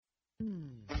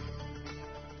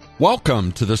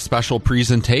Welcome to the special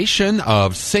presentation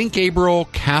of St. Gabriel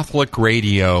Catholic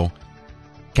Radio,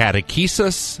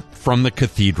 Catechesis from the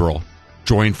Cathedral.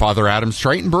 Join Father Adam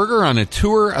Streitenberger on a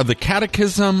tour of the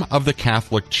Catechism of the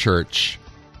Catholic Church.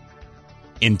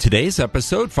 In today's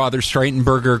episode, Father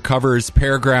Streitenberger covers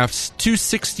paragraphs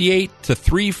 268 to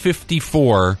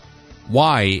 354,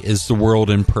 Why is the World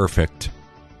Imperfect?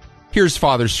 Here's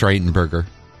Father Streitenberger.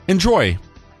 Enjoy.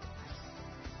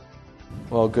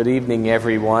 Well, good evening,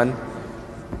 everyone.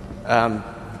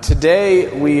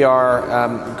 Today we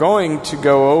are going to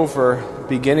go over,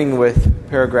 beginning with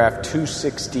paragraph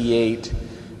 268,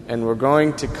 and we're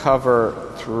going to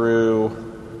cover through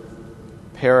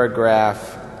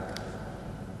paragraph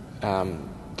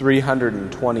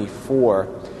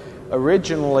 324.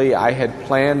 Originally, I had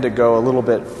planned to go a little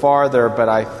bit farther, but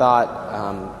I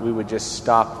thought we would just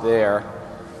stop there.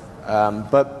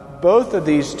 But both of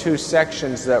these two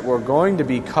sections that we're going to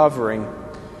be covering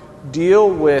deal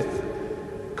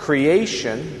with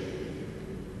creation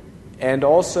and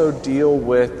also deal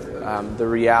with the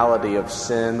reality of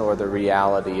sin or the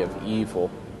reality of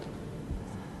evil.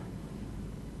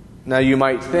 Now, you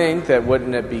might think that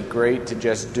wouldn't it be great to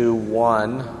just do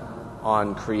one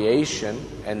on creation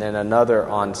and then another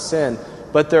on sin?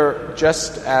 But they're,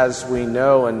 just as we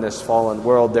know in this fallen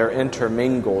world, they're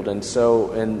intermingled. And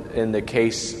so in the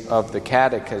case of the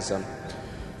Catechism,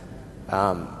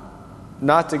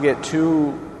 not to get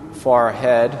too far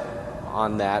ahead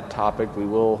on that topic, we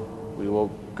will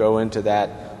go into that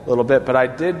a little bit. But I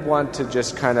did want to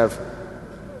just kind of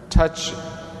touch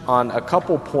on a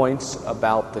couple points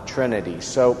about the Trinity.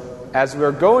 So as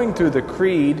we're going through the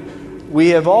Creed, we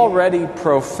have already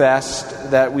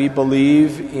professed that we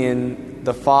believe in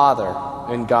the Father,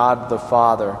 in God the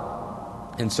Father.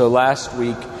 And so last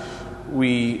week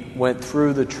we went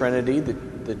through the Trinity,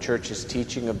 the Church's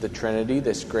teaching of the Trinity,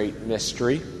 this great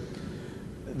mystery,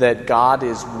 that God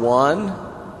is one,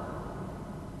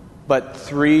 but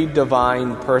three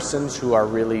divine persons who are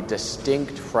really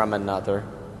distinct from another,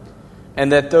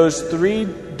 and that those three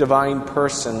divine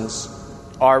persons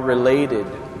are related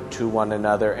to one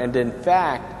another. And in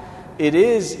fact, it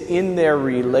is in their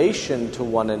relation to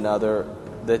one another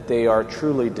that they are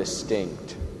truly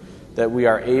distinct, that we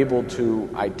are able to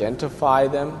identify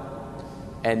them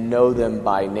and know them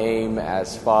by name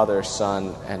as Father,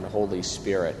 Son, and Holy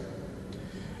Spirit.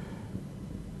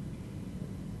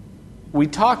 We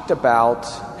talked about,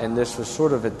 and this was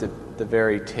sort of at the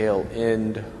very tail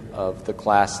end of the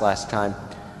class last time,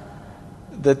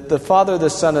 that the Father, the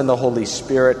Son, and the Holy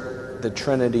Spirit, the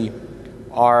Trinity,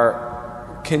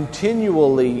 are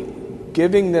continually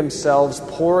giving themselves,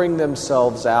 pouring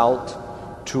themselves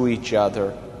out to each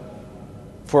other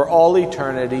for all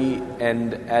eternity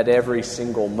and at every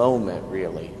single moment,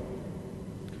 really.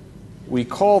 We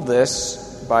call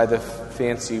this, by the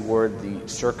fancy word, the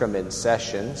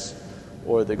circumincessions,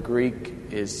 or the Greek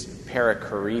is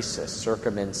perichoresis,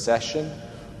 circumincession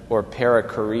or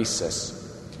perichoresis.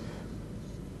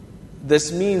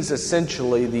 This means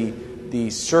essentially the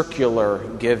circular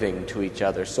giving to each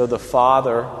other. So the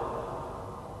Father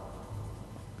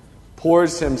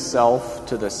pours himself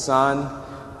to the Son,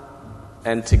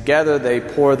 and together they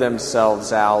pour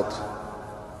themselves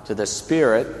out to the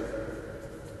Spirit,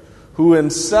 who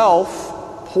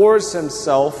himself pours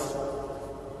himself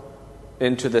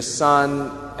into the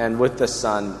Son, and with the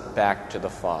Son back to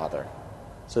the Father.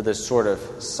 So this sort of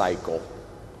cycle,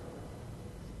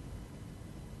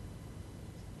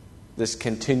 this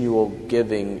continual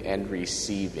giving and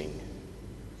receiving,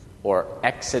 or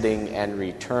exiting and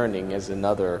returning is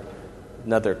another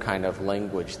kind of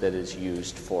language that is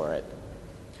used for it.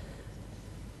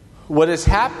 What is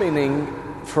happening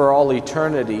for all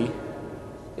eternity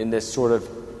in this sort of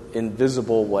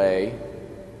invisible way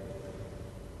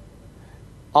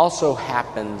also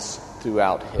happens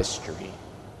throughout history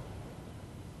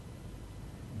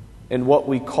in what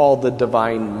we call the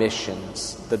divine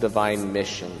missions,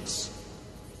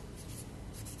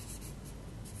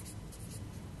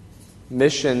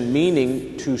 Mission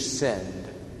meaning to send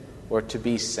or to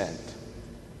be sent.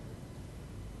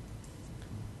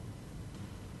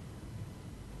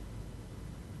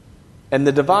 And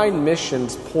the divine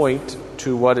missions point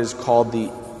to what is called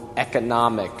the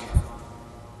economic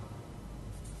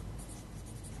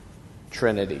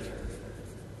Trinity,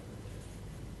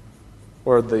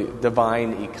 or the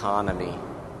divine economy.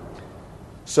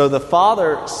 So the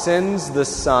Father sends the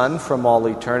Son from all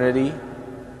eternity,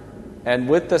 and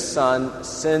with the Son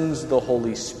sends the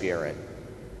Holy Spirit.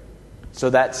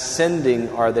 So that sending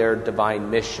are their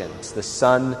divine missions. The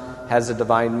Son has a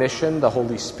divine mission, the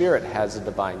Holy Spirit has a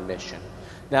divine mission.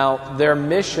 Now, their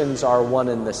missions are one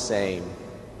and the same.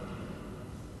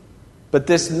 But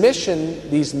this mission,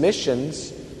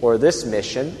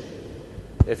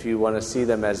 if you want to see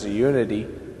them as a unity,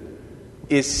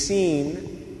 is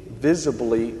seen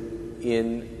visibly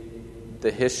in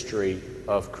the history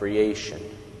of creation.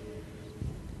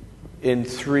 In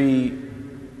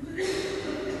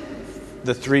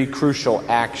the three crucial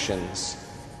actions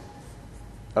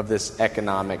of this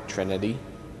economic trinity: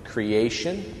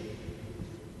 creation,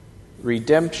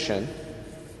 redemption,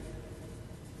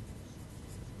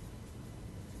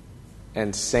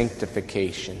 and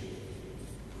sanctification.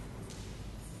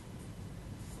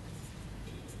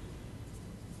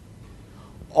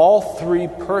 All three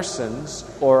persons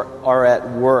are at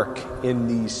work in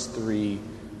these three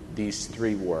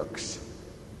works.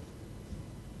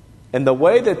 And the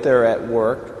way that they're at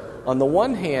work, on the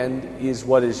one hand, is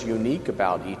what is unique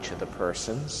about each of the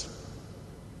persons,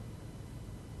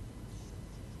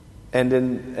 and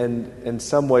in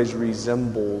some ways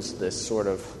resembles this sort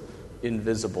of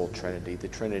invisible Trinity, the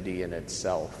Trinity in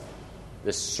itself,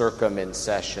 this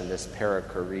circumincession, this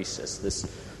perichoresis, this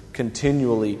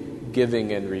continually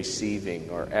giving and receiving,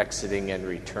 or exiting and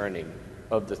returning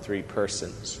of the three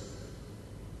persons.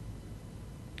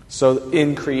 So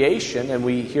in creation, and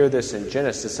we hear this in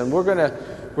Genesis, and we're going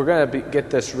to get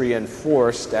this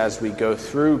reinforced as we go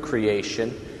through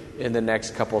creation in the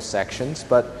next couple sections.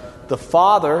 But the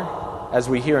Father, as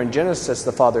we hear in Genesis,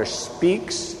 the Father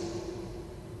speaks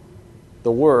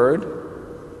the Word,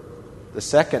 the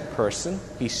second person.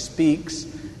 He speaks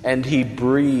and He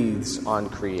breathes on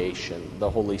creation, the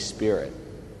Holy Spirit.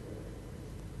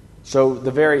 So the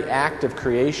very act of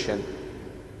creation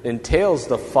entails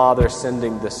the Father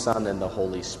sending the Son and the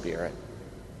Holy Spirit.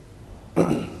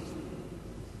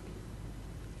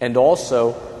 And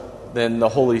also then the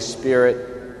Holy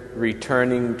Spirit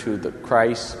returning to the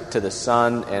Christ, to the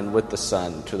Son, and with the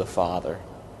Son to the Father.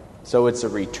 So it's a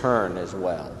return as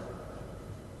well.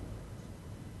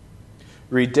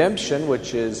 Redemption,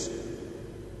 which is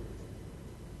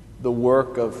the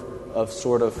work of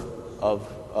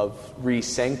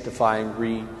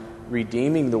re-sanctifying,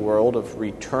 redeeming the world, of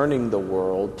returning the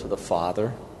world to the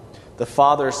Father. The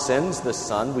Father sends the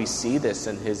Son. We see this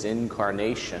in His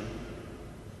incarnation.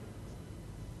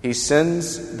 He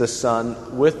sends the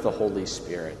Son with the Holy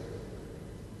Spirit.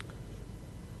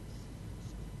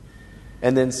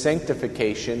 And then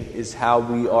sanctification is how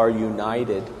we are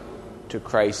united to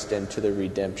Christ and to the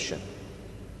redemption,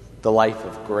 the life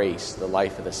of grace, the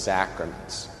life of the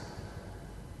sacraments.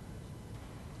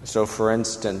 So, for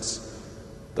instance,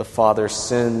 the Father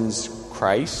sends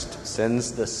Christ,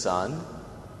 sends the Son,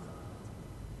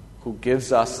 who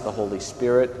gives us the Holy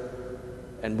Spirit,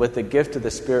 and with the gift of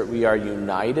the Spirit we are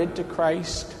united to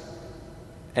Christ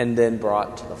and then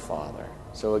brought to the Father.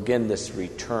 So again, this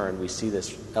return, we see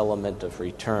this element of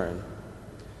return.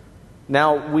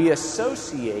 Now, we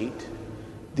associate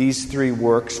these three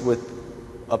works with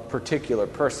a particular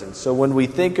person. So when we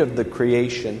think of the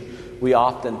creation, we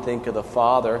often think of the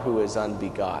Father who is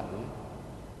unbegotten.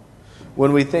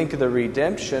 When we think of the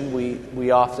redemption,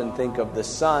 we often think of the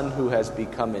Son who has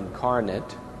become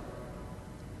incarnate.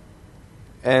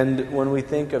 And when we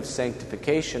think of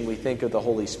sanctification, we think of the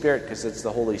Holy Spirit, because it's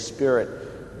the Holy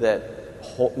Spirit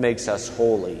that makes us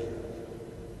holy.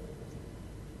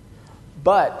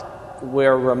 But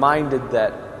we're reminded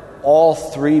that all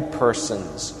three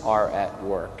persons are at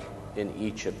work in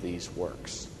each of these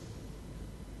works.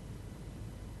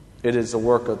 It is a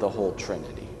work of the whole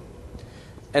Trinity.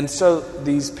 And so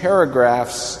these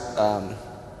paragraphs,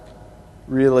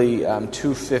 really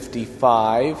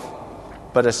 255,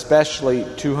 but especially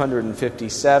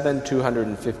 257,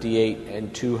 258,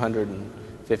 and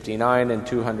 259, and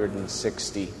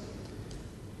 260,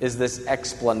 is this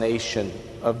explanation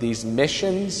of these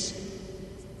missions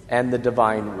and the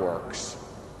divine works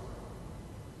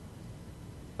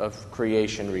of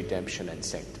creation, redemption, and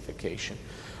sanctification.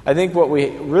 I think what we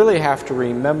really have to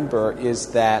remember is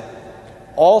that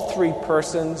all three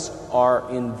persons are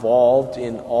involved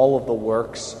in all of the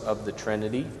works of the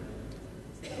Trinity,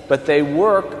 but they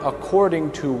work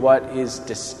according to what is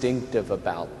distinctive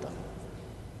about them.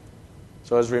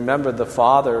 So as remember, the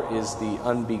Father is the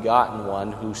unbegotten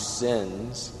one who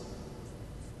sins.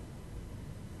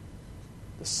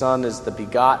 The Son is the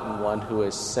begotten one who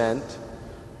is sent.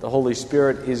 The Holy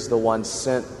Spirit is the one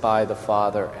sent by the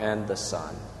Father and the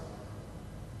Son.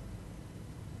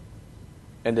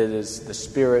 And it is the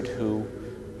Spirit who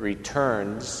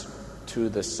returns to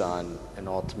the Son and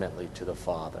ultimately to the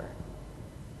Father.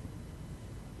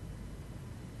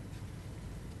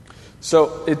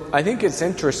 So I think it's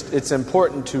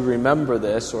important to remember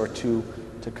this, or to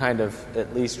to kind of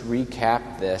at least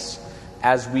recap this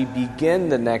as we begin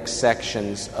the next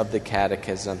sections of the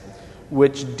Catechism,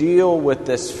 which deal with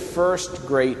this first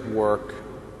great work,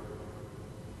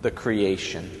 the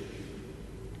creation.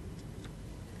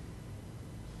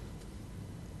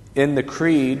 In the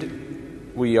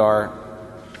Creed, we are,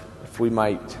 if we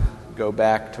might go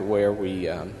back to where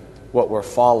what we're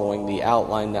following, the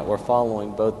outline that we're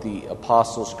following, both the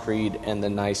Apostles' Creed and the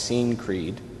Nicene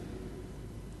Creed,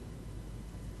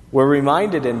 we're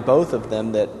reminded in both of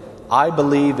them that I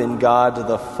believe in God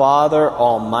the Father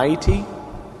Almighty,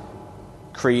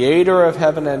 creator of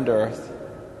heaven and earth,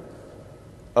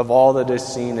 of all that is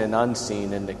seen and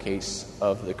unseen in the case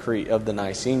of the Creed, of the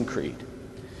Nicene Creed.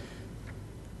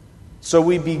 So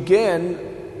we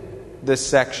begin this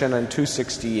section on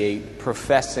 268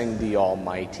 professing the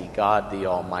Almighty, God the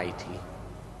Almighty,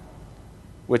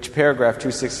 which paragraph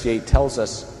 268 tells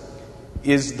us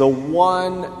is the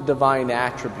one divine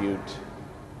attribute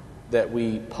that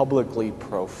we publicly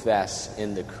profess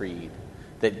in the Creed,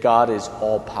 that God is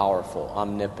all-powerful,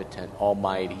 omnipotent,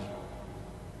 almighty.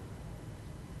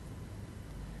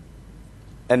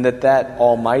 And that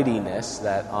almightiness,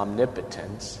 that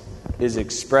omnipotence, is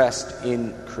expressed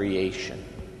in creation.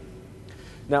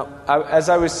 Now, as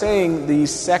I was saying,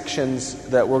 these sections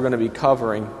that we're going to be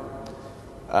covering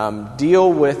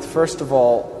deal with, first of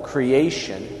all,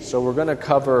 creation. So we're going to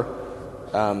cover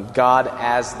God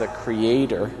as the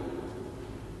creator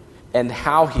and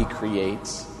how he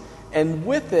creates, and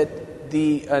with it,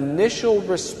 the initial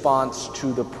response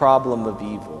to the problem of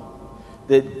evil.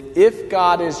 That if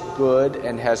God is good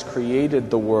and has created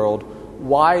the world,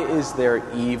 why is there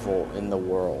evil in the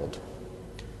world?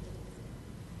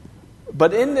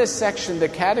 But in this section, the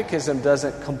Catechism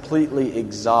doesn't completely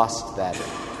exhaust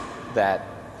that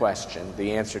question,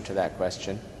 the answer to that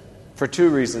question, for two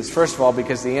reasons. First of all,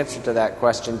 because the answer to that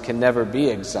question can never be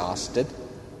exhausted.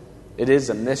 It is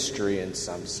a mystery in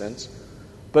some sense.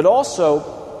 But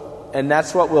also, and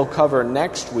that's what we'll cover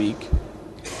next week,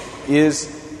 is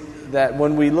that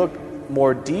when we look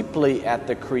more deeply at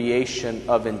the creation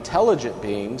of intelligent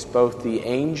beings, both the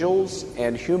angels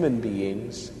and human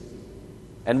beings,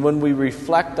 and when we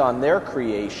reflect on their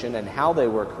creation and how they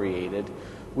were created,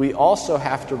 we also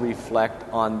have to reflect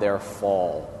on their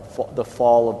fall, the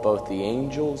fall of both the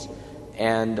angels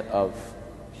and of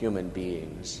human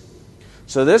beings.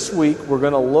 So this week we're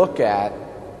going to look at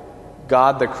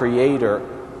God the Creator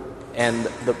and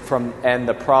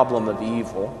the problem of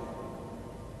evil.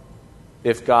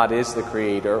 If God is the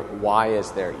Creator, why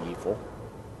is there evil?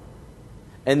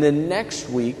 And then next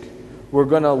week we're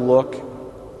going to look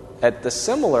at the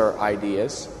similar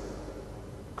ideas,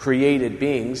 created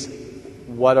beings.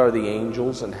 What are the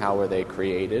angels and how are they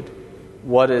created?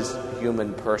 What is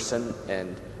human person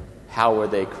and how were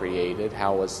they created?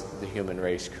 How was the human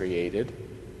race created?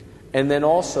 And then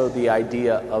also the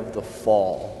idea of the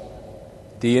fall,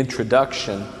 the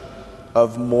introduction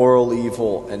of moral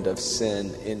evil and of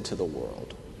sin into the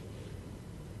world.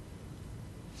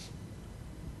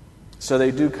 So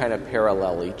they do kind of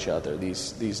parallel each other,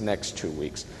 these next 2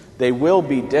 weeks. They will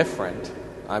be different.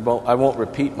 I won't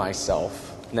repeat myself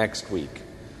next week.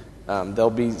 They'll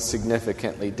be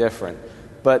significantly different.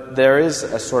 But there is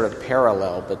a sort of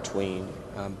parallel between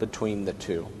the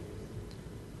two.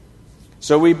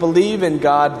 So we believe in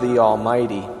God the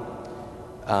Almighty.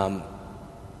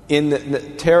 In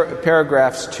the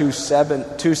paragraphs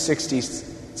 260,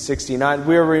 69,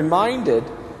 we're reminded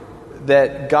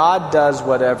that God does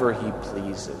whatever he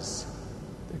pleases.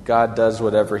 That God does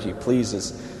whatever he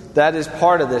pleases. That is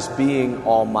part of this being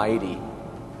almighty.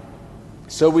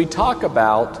 So we talk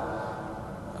about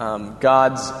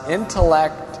God's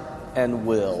intellect and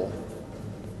will.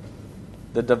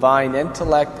 The divine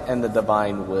intellect and the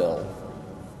divine will.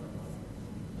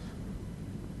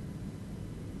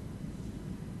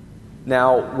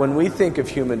 Now, when we think of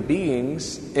human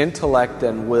beings, intellect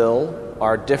and will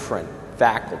are different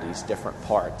faculties, different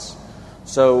parts.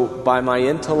 So by my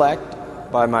intellect,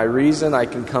 by my reason, I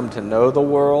can come to know the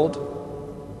world.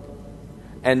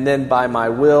 And then by my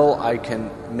will, I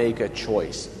can make a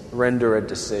choice, render a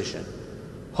decision.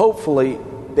 Hopefully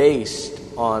based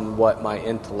on what my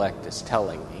intellect is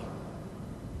telling me.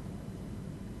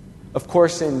 Of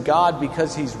course, in God,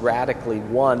 because he's radically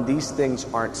one, these things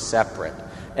aren't separate.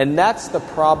 And that's the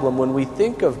problem when we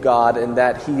think of God and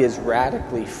that he is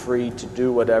radically free to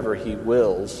do whatever he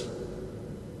wills.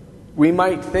 We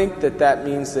might think that that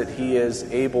means that he is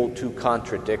able to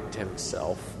contradict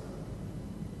himself.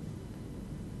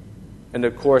 And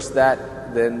of course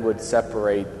that then would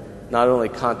separate, not only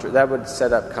that would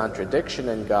set up contradiction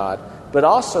in God, but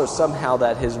also somehow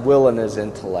that his will and his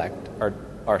intellect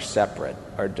are separate,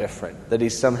 are different, that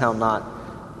he's somehow not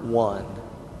one.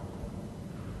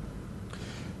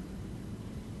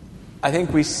 I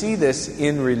think we see this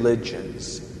in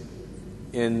religions,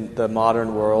 in the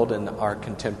modern world and our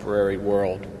contemporary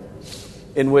world,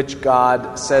 in which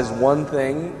God says one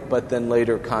thing but then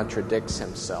later contradicts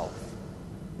himself.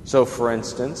 So, for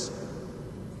instance,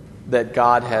 that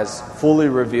God has fully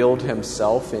revealed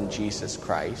himself in Jesus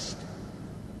Christ.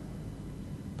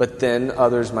 But then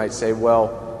others might say,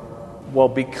 well,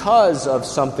 because of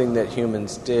something that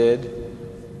humans did,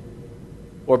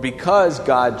 or because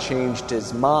God changed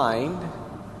his mind,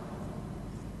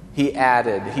 he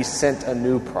sent a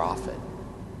new prophet,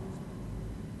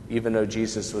 even though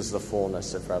Jesus was the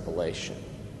fullness of revelation.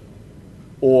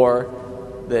 Or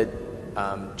that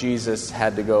Jesus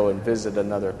had to go and visit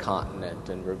another continent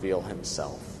and reveal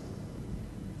himself.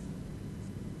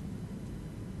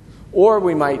 Or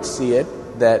we might see it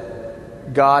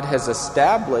that God has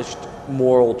established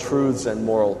moral truths and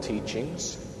moral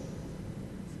teachings,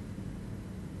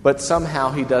 but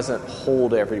somehow he doesn't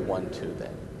hold everyone to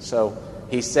them. So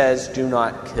he says, do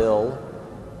not kill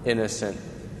innocent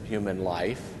human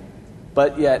life,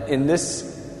 but yet in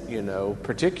this,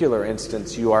 particular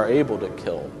instance, you are able to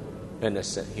kill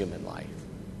innocent human life.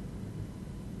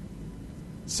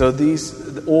 So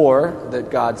or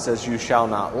that God says you shall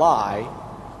not lie,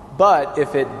 but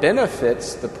if it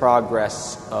benefits the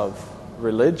progress of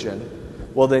religion,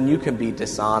 well, then you can be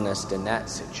dishonest in that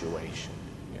situation.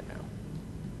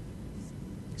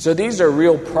 So these are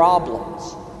real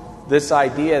problems. This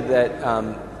idea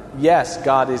that, yes,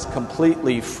 God is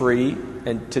completely free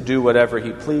and to do whatever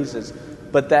he pleases,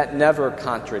 but that never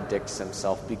contradicts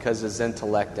himself because his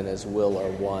intellect and his will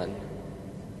are one.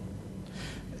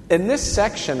 In this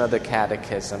section of the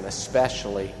Catechism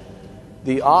especially,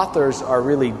 the authors are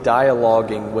really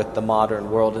dialoguing with the modern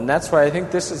world, and that's why I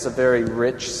think this is a very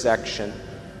rich section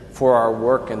for our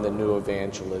work in the new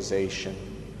evangelization.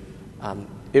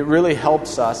 It really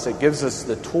helps us. It gives us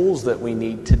the tools that we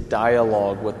need to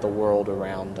dialogue with the world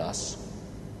around us.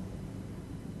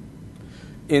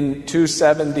 In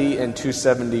 270 and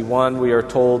 271, we are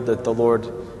told that the Lord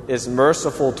is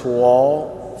merciful to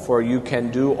all, for you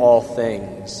can do all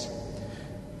things.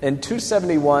 In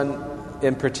 271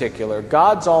 in particular,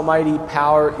 God's almighty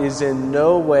power is in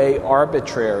no way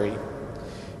arbitrary.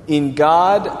 In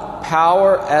God,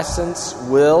 power, essence,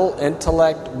 will,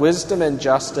 intellect, wisdom, and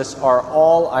justice are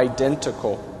all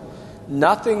identical.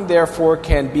 Nothing, therefore,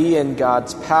 can be in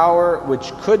God's power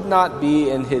which could not be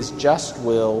in his just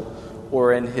will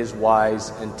or in his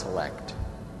wise intellect.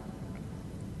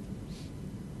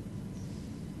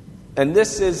 And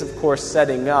this is, of course,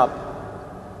 setting up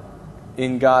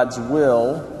in God's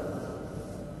will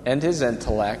and his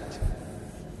intellect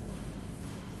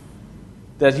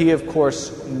that he, of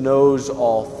course, knows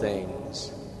all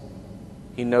things.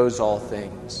 He knows all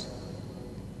things.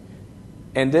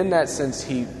 And in that sense,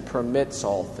 he permits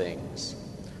all things.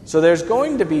 So there's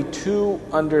going to be two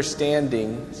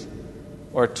understandings,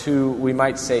 or two, we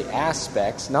might say,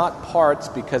 aspects, not parts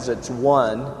because it's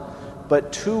one,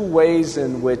 but two ways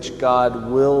in which God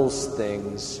wills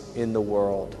things in the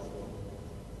world.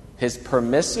 His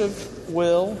permissive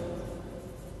will,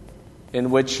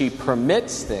 in which he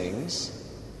permits things,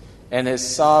 and his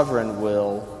sovereign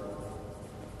will,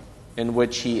 in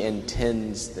which he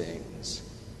intends things.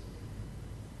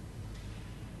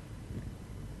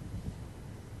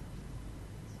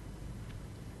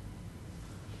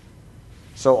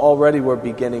 So already we're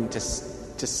beginning to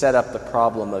set up the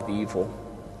problem of evil.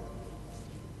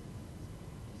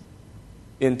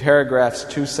 In paragraphs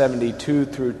 272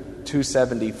 through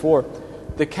 274,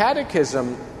 the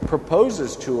Catechism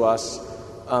proposes to us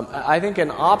I think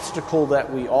an obstacle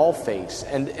that we all face.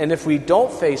 And if we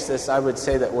don't face this, I would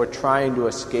say that we're trying to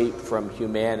escape from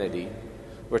humanity.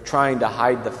 We're trying to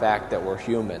hide the fact that we're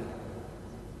human.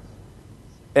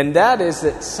 And that is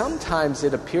that sometimes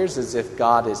it appears as if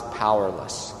God is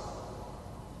powerless.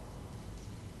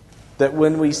 That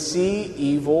when we see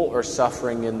evil or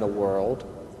suffering in the world,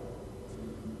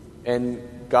 and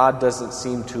God doesn't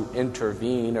seem to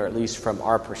intervene, or at least from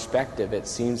our perspective, it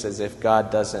seems as if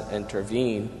God doesn't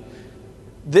intervene.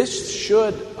 This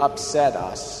should upset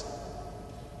us.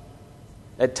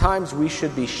 At times we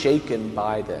should be shaken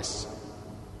by this.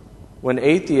 When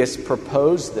atheists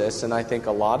propose this, and I think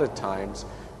a lot of times,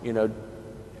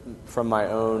 from my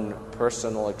own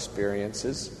personal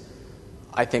experiences,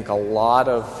 I think a lot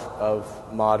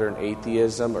of modern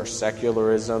atheism or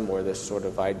secularism, or this sort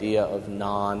of idea of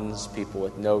nones, people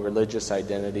with no religious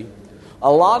identity,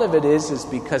 a lot of it is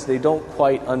because they don't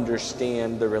quite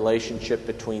understand the relationship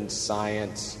between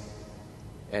science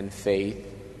and faith.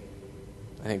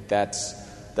 I think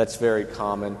that's very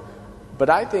common. But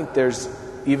I think there's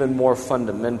even more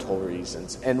fundamental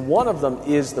reasons, and one of them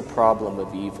is the problem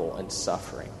of evil and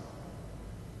suffering.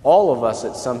 All of us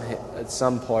at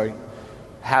some point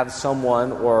have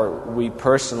someone, or we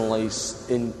personally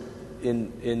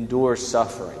endure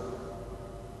suffering.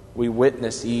 We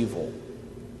witness evil.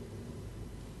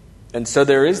 And so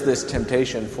there is this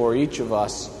temptation for each of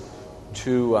us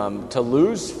to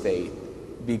lose faith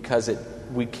because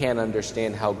we can't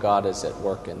understand how God is at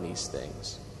work in these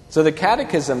things. So the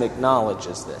Catechism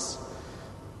acknowledges this.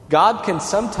 God can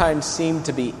sometimes seem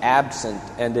to be absent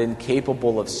and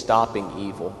incapable of stopping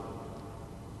evil.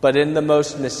 But in the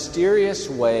most mysterious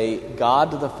way,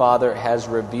 God the Father has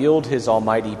revealed his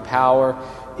almighty power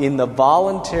in the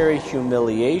voluntary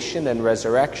humiliation and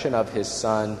resurrection of his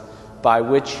Son, by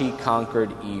which he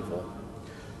conquered evil.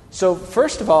 So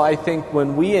first of all, I think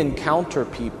when we encounter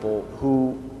people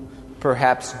who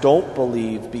perhaps don't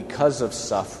believe because of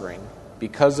suffering,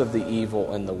 because of the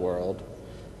evil in the world,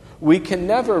 we can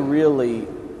never really,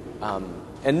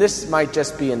 and this might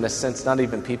just be in the sense not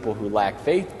even people who lack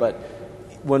faith, but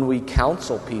when we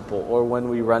counsel people or when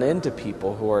we run into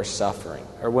people who are suffering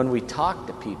or when we talk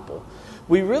to people,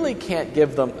 we really can't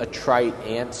give them a trite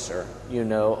answer,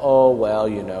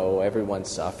 everyone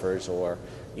suffers, or,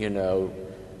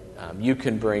 you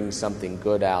can bring something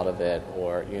good out of it,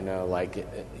 or,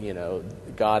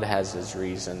 God has his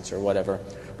reasons or whatever.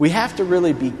 We have to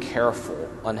really be careful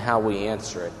on how we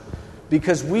answer it,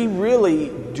 because we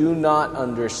really do not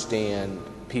understand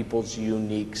people's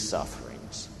unique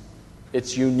sufferings.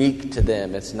 It's unique to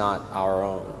them. It's not our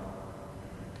own.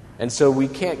 And so we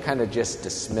can't kind of just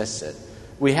dismiss it.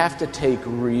 We have to take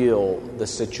real the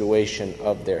situation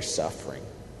of their suffering.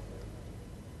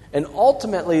 And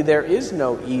ultimately, there is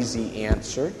no easy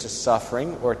answer to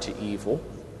suffering or to evil.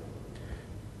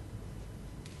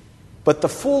 But the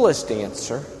fullest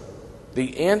answer,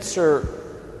 the answer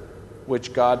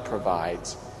which God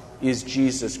provides, is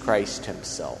Jesus Christ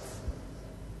himself.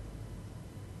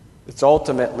 It's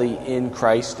ultimately in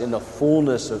Christ, in the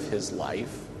fullness of his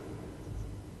life,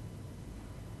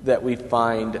 that we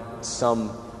find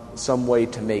some way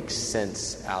to make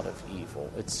sense out of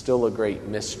evil. It's still a great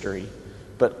mystery.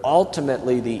 But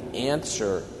ultimately, the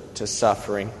answer to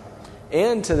suffering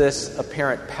and to this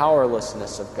apparent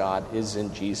powerlessness of God is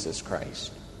in Jesus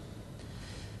Christ.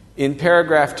 In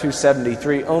paragraph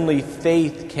 273, only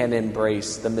faith can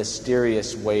embrace the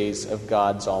mysterious ways of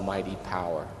God's almighty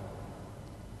power.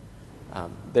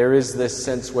 There is this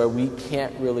sense where we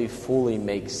can't really fully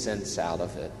make sense out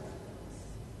of it.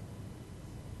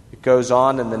 It goes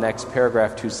on in the next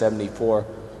paragraph, 274.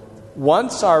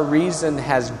 Once our reason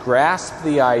has grasped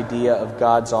the idea of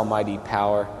God's almighty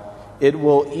power, it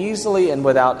will easily and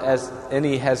without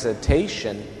any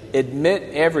hesitation admit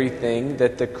everything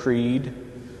that the Creed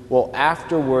will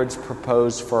afterwards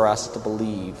propose for us to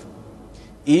believe,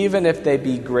 even if they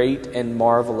be great and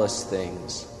marvelous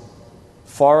things,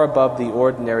 far above the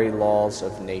ordinary laws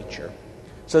of nature.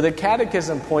 So the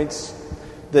Catechism points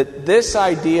that this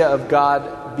idea of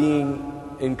God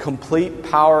being in complete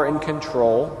power and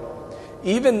control,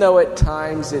 even though at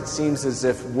times it seems as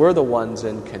if we're the ones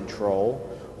in control,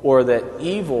 or that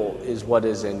evil is what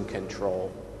is in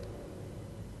control,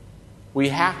 we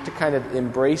have to kind of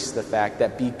embrace the fact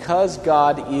that because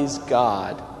God is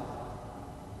God,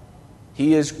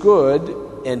 he is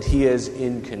good and he is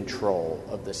in control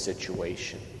of the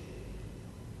situation.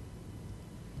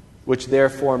 Which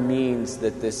therefore means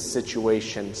that this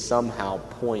situation somehow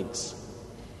points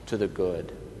to the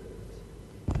good.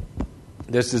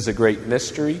 This is a great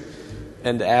mystery,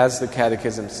 and as the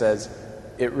Catechism says,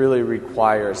 it really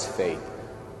requires faith.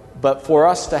 But for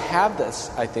us to have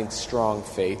this, I think, strong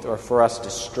faith, or for us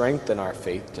to strengthen our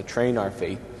faith, to train our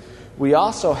faith, we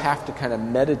also have to kind of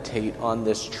meditate on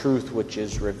this truth which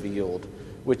is revealed,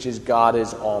 which is God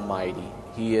is almighty.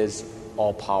 He is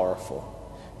all-powerful.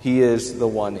 He is the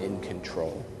one in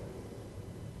control.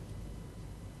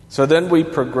 So then we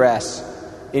progress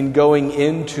in going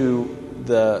into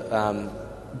the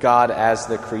God as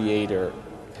the Creator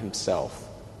himself.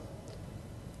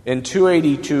 In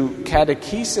 282,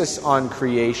 catechesis on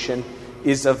creation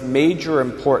is of major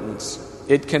importance.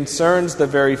 It concerns the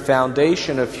very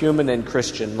foundation of human and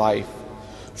Christian life,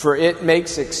 for it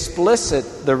makes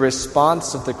explicit the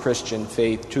response of the Christian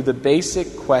faith to the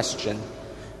basic question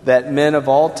that men of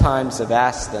all times have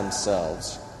asked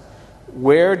themselves: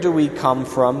 where do we come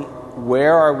from?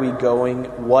 Where are we going?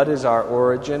 What is our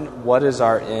origin? What is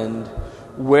our end?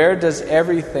 Where does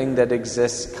everything that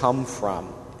exists come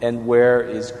from? And where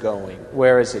is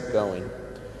it going?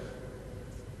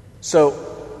 So,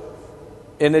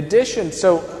 In addition,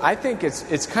 so I think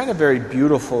it's kind of very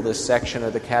beautiful, this section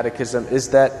of the Catechism, is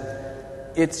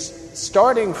that it's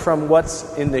starting from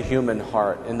what's in the human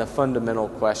heart, in the fundamental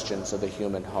questions of the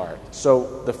human heart.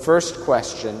 So the first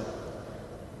question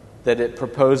that it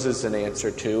proposes an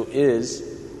answer to is,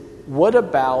 what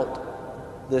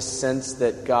about this sense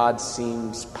that God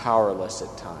seems powerless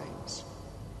at times?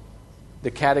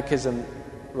 The Catechism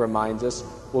reminds us,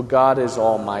 well, God is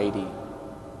almighty.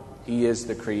 He is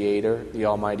the Creator, the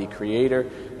Almighty Creator,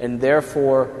 and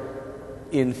therefore,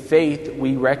 in faith,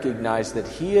 we recognize that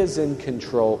He is in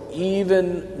control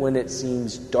even when it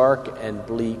seems dark and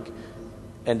bleak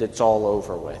and it's all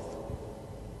over with.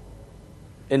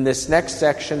 In this next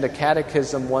section, the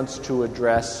Catechism wants to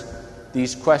address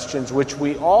these questions, which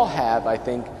we all have, I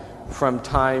think, from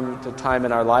time to time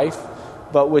in our life,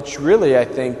 but which really, I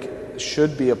think,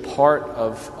 should be a part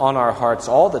of on our hearts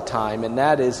all the time, and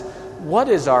that is, what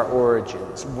is our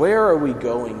origins? Where are we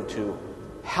going to?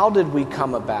 How did we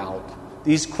come about?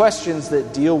 These questions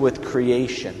that deal with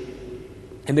creation.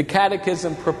 And the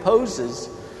Catechism proposes,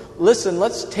 listen,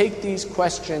 let's take these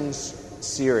questions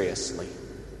seriously.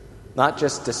 Not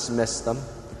just dismiss them,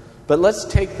 but let's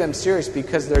take them serious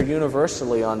because they're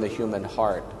universally on the human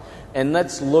heart. And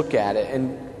let's look at it.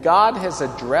 And God has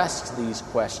addressed these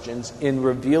questions in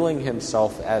revealing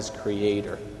Himself as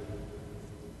Creator.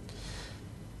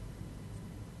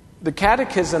 The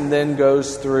Catechism then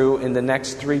goes through in the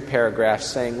next 3 paragraphs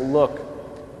saying, look,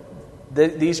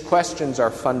 these questions are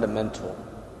fundamental,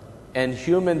 and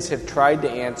humans have tried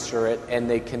to answer it, and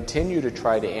they continue to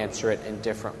try to answer it in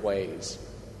different ways,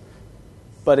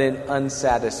 but in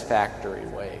unsatisfactory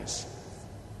ways.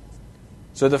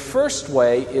 So the first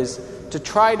way is to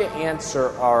try to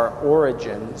answer our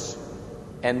origins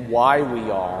and why we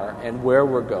are and where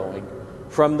we're going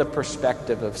from the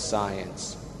perspective of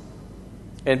science.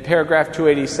 In paragraph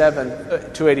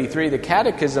 283, the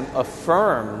Catechism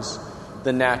affirms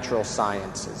the natural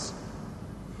sciences.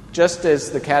 Just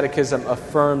as the Catechism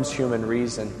affirms human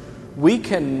reason, we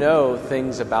can know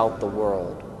things about the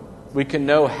world. We can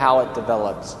know how it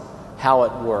develops, how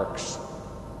it works,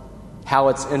 how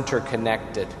it's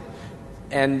interconnected.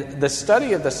 And the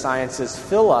study of the sciences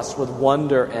fill us with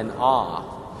wonder and awe,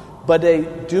 but they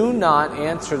do not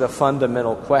answer the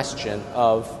fundamental question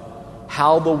of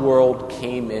how the world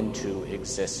came into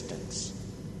existence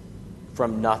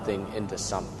from nothing into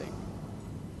something.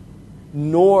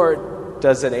 Nor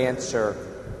does it answer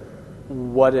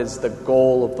what is the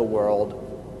goal of the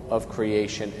world of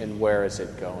creation and where is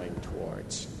it going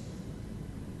towards.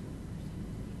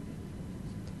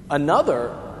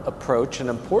 Another approach, an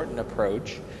important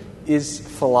approach, is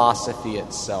philosophy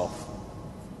itself.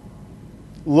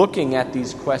 Looking at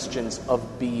these questions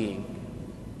of being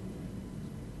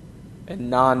and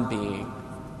non-being,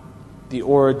 the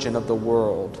origin of the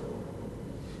world.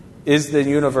 Is the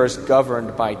universe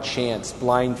governed by chance,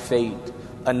 blind fate,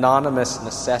 anonymous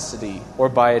necessity, or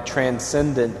by a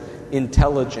transcendent,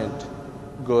 intelligent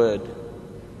good?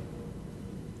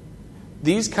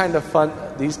 These kind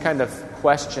of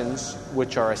questions,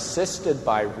 which are assisted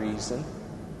by reason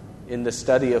in the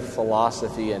study of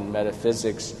philosophy and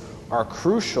metaphysics, are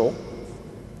crucial.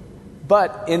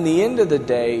 But in the end of the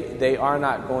day, they are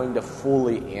not going to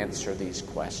fully answer these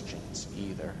questions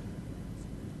either.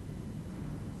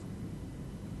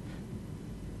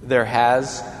 There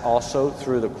has also,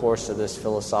 through the course of this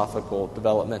philosophical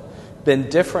development, been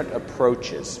different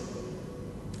approaches.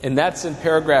 And that's in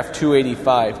paragraph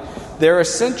 285. There are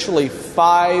essentially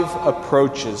 5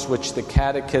 approaches which the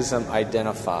Catechism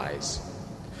identifies.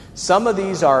 Some of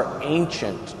these are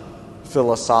ancient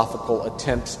philosophical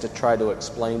attempts to try to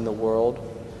explain the world.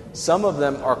 Some of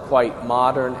them are quite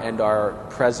modern and are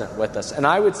present with us. And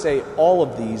I would say all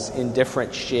of these in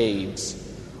different shades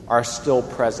are still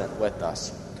present with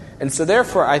us. And so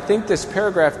therefore, I think this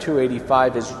paragraph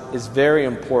 285 is very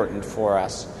important for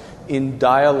us in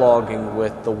dialoguing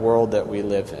with the world that we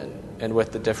live in and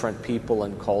with the different people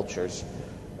and cultures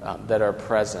that are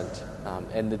present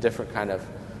and the different kind of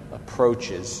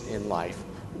approaches in life.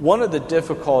 One of the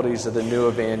difficulties of the new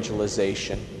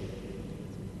evangelization,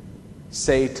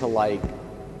 say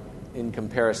in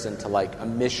comparison to a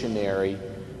missionary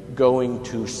going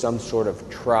to some sort of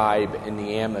tribe in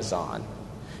the Amazon,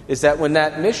 is that when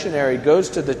that missionary goes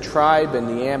to the tribe in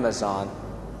the Amazon,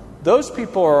 those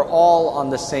people are all on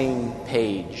the same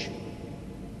page.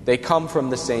 They come from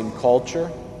the same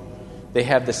culture. They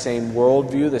have the same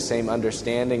worldview, the same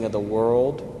understanding of the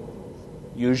world,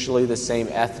 usually the same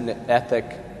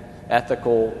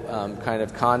ethical kind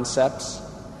of concepts.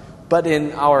 But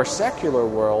in our secular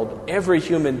world, every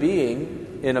human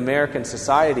being in American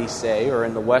society, say, or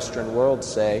in the Western world,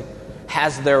 say,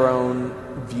 has their own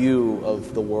view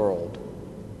of the world,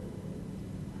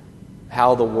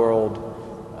 how the world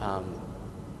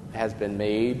has been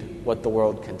made, what the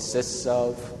world consists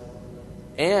of,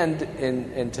 and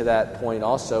to that point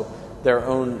also, their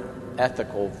own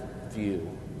ethical view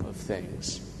of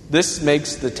things. This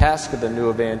makes the task of the new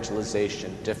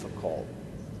evangelization difficult,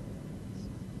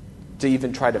 to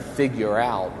even try to figure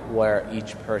out where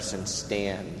each person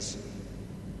stands,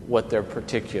 what their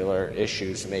particular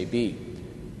issues may be.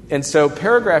 And so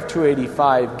paragraph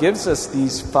 285 gives us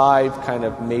these 5 kind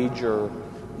of major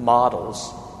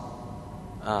models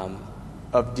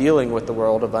of dealing with the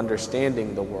world, of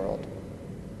understanding the world.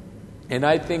 And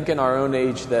I think in our own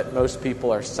age that most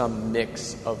people are some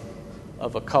mix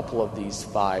of a couple of these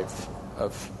five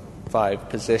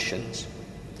positions.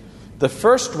 The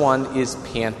first one is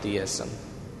pantheism.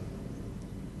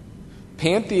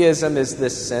 Pantheism is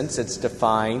this sense, it's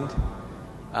defined,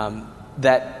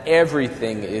 that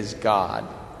everything is God,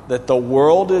 that the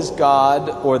world is God,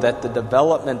 or that the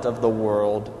development of the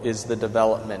world is the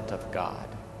development of God.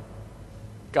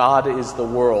 God is the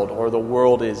world, or the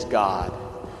world is God.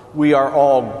 We are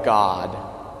all God.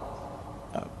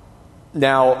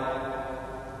 Now,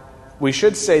 we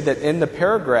should say that in the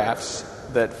paragraphs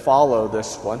that follow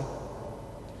this one,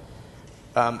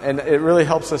 and it really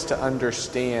helps us to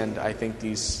understand, I think,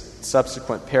 these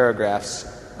subsequent paragraphs,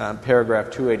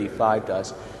 paragraph 285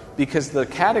 does, because the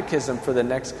catechism for the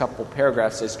next couple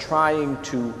paragraphs is trying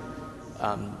to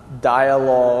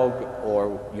dialogue,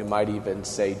 or you might even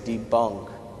say debunk,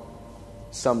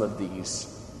 some of these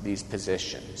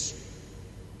positions.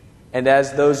 And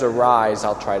as those arise,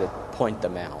 I'll try to point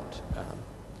them out.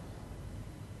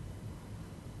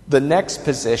 The next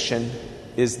position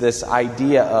is this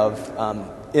idea of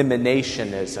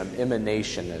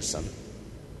emanationism.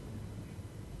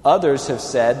 Others have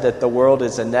said that the world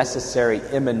is a necessary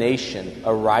emanation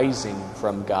arising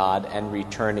from God and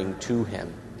returning to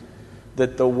Him.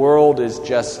 That the world is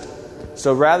just...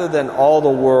 So rather than all the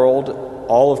world,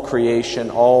 all of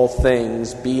creation, all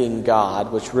things being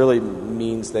God, which really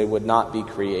means they would not be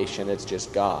creation, it's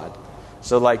just God.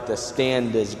 So like the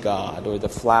stand is God, or the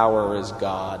flower is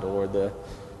God, or the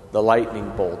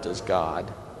lightning bolt is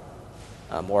God,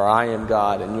 or I am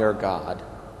God and you're God.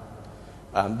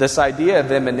 This idea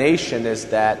of emanation is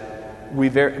that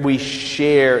we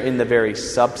share in the very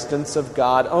substance of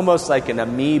God, almost like an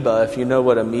amoeba, if you know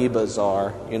what amoebas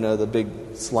are, the big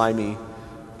slimy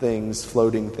things,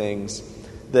 floating things,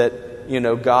 that,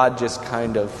 God just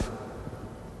kind of,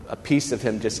 a piece of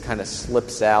Him just kind of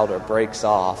slips out or breaks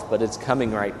off, but it's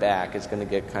coming right back. It's going to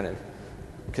get kind of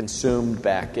consumed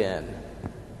back in.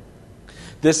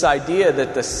 This idea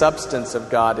that the substance of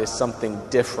God is something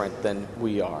different than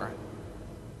we are.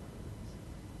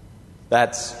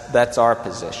 That's our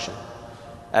position,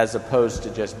 as opposed to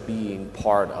just being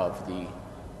part of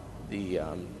the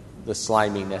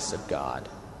sliminess of God.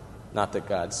 Not that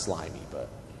God's slimy, but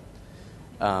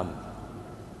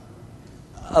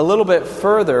a little bit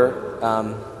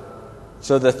further.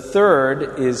 So the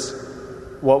third is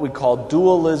what we call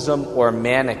dualism or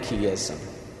Manichaeism,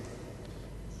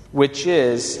 which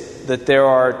is that there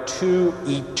are two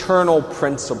eternal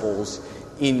principles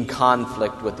in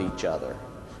conflict with each other.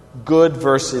 Good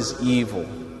versus evil,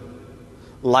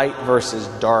 light versus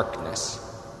darkness.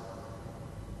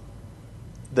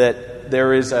 That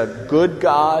there is a good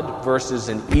God versus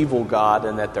an evil God,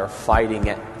 and that they're fighting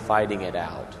it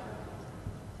out.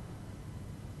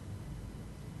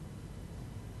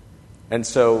 And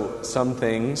so some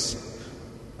things,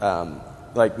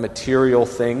 like material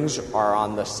things, are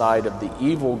on the side of the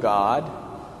evil God,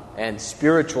 and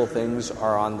spiritual things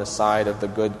are on the side of the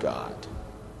good God.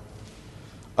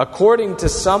 According to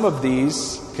some of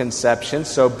these conceptions,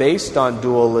 so based on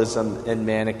dualism and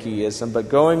Manichaeism, but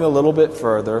going a little bit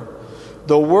further,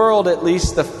 the world, at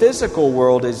least the physical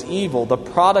world, is evil, the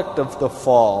product of the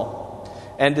fall,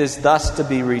 and is thus to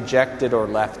be rejected or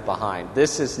left behind.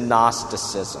 This is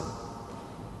Gnosticism.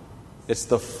 It's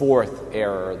the fourth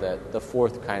error, the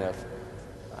fourth kind of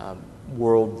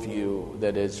worldview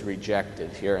that is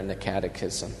rejected here in the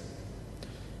Catechism.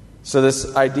 So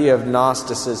this idea of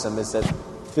Gnosticism is that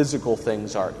physical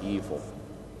things are evil.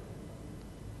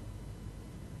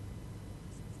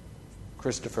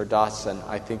 Christopher Dawson,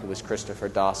 I think it was Christopher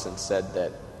Dawson, said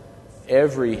that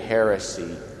every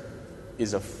heresy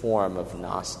is a form of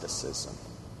Gnosticism.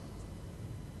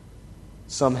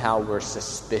 Somehow we're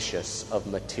suspicious of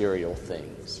material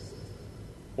things,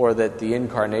 or that the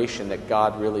incarnation, that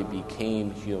God really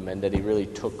became human, that He really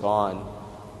took on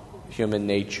human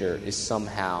nature, is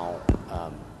somehow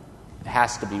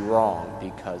has to be wrong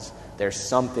because there's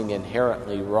something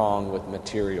inherently wrong with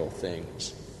material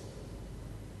things.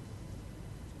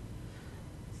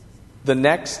 The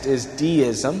next is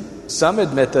deism. Some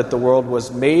admit that the world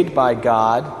was made by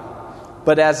God,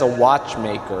 but as a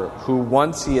watchmaker who,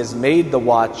 once he has made the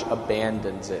watch,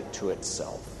 abandons it to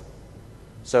itself.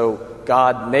 So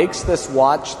God makes this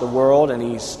watch, the world, and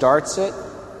he starts it,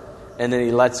 and then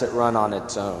he lets it run on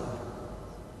its own.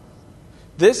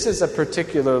 This is a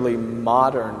particularly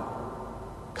modern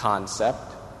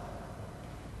concept.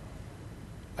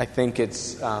 I think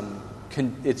it's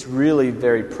really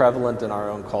very prevalent in our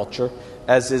own culture,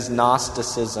 as is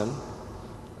Gnosticism,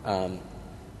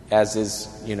 as is,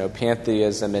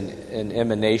 pantheism and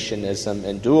emanationism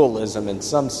and dualism in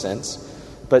some sense.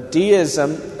 But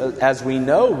deism, as we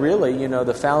know, really,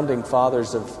 the founding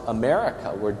fathers of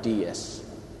America were deists.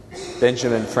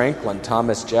 Benjamin Franklin,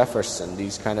 Thomas Jefferson,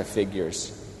 these kind of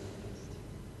figures.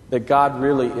 That God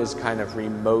really is kind of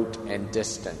remote and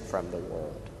distant from the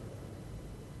world.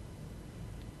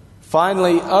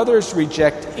 Finally, others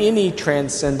reject any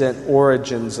transcendent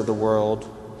origins of the world,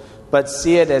 but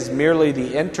see it as merely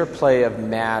the interplay of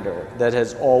matter that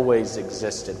has always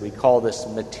existed. We call this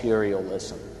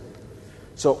materialism.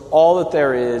 So all that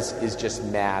there is just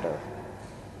matter.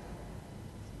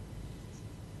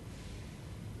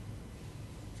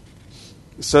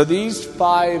 So these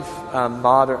five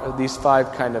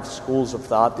kind of schools of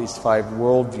thought, these five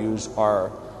worldviews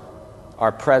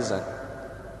are present.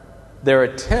 They're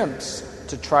attempts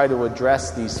to try to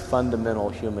address these fundamental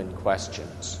human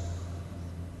questions.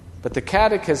 But the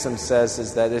Catechism says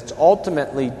is that it's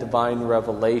ultimately divine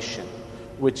revelation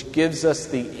which gives us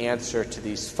the answer to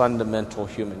these fundamental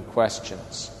human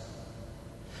questions.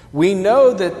 We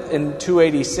know that in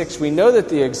 286, we know that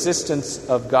the existence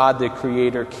of God the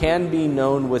Creator can be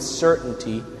known with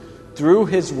certainty through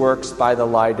his works by the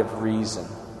light of reason,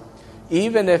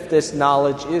 even if this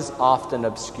knowledge is often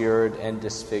obscured and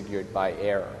disfigured by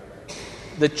error.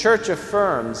 The Church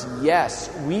affirms, yes,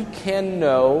 we can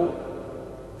know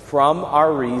from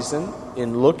our reason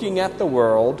in looking at the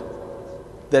world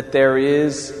that there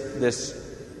is this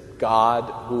God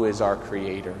who is our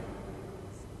Creator.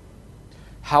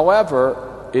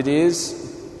 However, it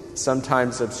is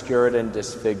sometimes obscured and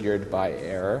disfigured by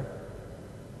error,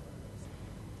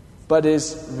 but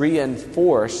is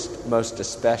reinforced most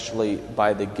especially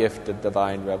by the gift of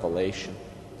divine revelation.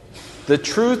 The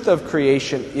truth of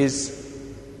creation is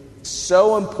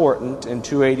so important in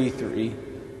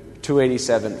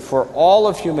 287 for all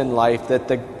of human life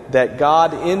that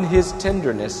God in his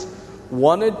tenderness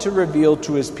wanted to reveal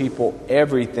to his people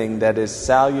everything that is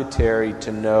salutary to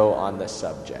know on the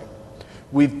subject.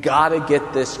 We've got to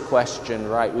get this question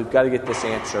right. We've got to get this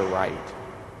answer right.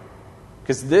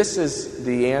 Because this is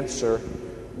the answer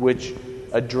which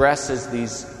addresses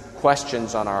these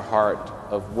questions on our heart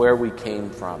of where we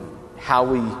came from, how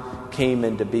we came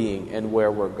into being, and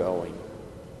where we're going.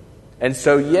 And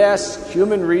so, yes,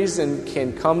 human reason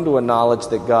can come to a knowledge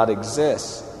that God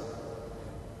exists,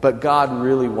 but God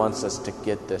really wants us to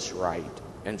get this right.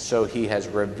 And so he has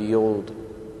revealed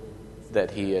that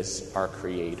he is our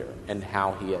Creator and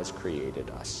how he has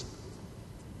created us.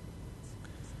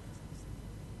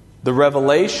 The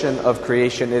revelation of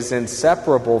creation is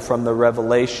inseparable from the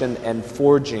revelation and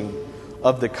forging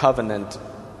of the covenant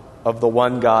of the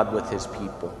one God with his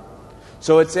people.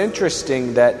 So it's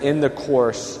interesting that in the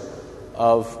course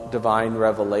of divine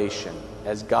revelation,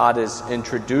 as God is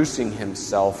introducing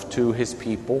himself to his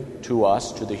people, to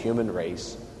us, to the human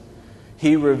race,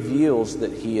 he reveals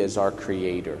that he is our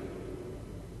Creator.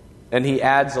 And he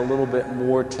adds a little bit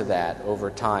more to that over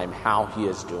time, how he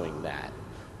is doing that,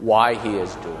 why he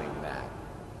is doing that.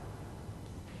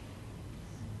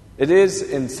 It is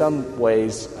in some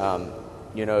ways,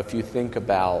 if you think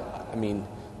about,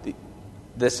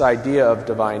 this idea of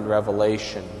divine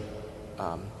revelation,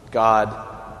 God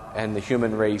and the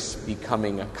human race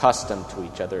becoming accustomed to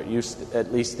each other,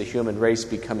 at least the human race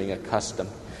becoming accustomed.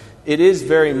 It is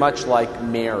very much like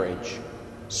marriage.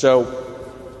 So,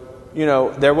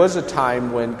 there was a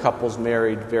time when couples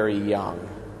married very young.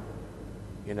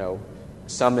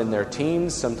 Some in their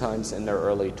teens, sometimes in their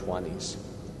early 20s.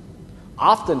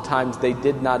 Oftentimes they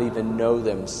did not even know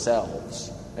themselves.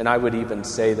 And I would even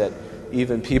say that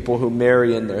even people who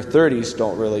marry in their 30s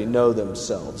don't really know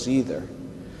themselves either.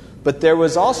 But there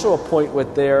was also a point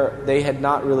where they had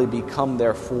not really become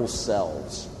their full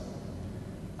selves.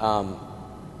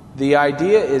 The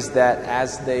idea is that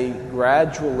as they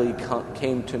gradually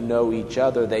came to know each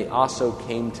other, they also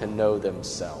came to know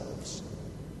themselves.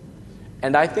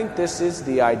 And I think this is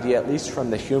the idea, at least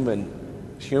from the human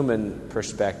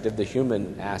perspective, the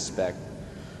human aspect.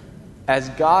 As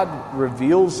God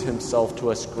reveals himself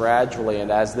to us gradually,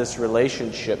 and as this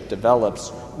relationship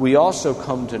develops, we also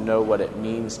come to know what it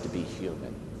means to be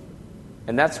human.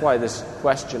 And that's why this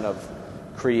question of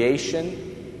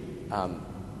creation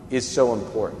is so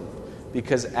important.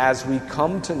 Because as we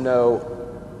come to know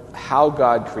how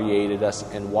God created us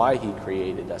and why he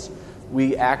created us,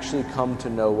 we actually come to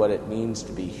know what it means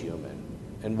to be human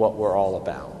and what we're all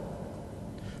about.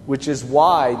 Which is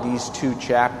why these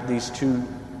two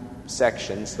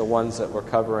sections, the ones that we're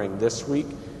covering this week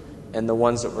and the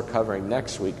ones that we're covering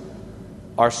next week,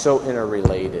 are so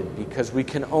interrelated, because we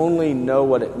can only know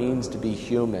what it means to be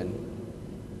human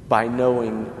by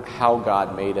knowing how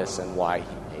God made us and why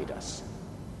he made us.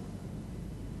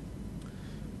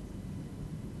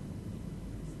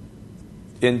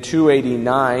 In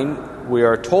 289, we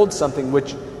are told something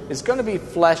which is going to be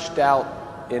fleshed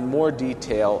out in more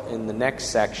detail in the next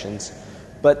sections,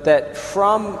 but that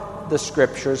from the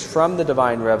Scriptures, from the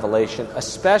divine revelation,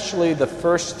 especially the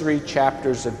first 3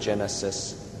 chapters of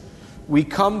Genesis, we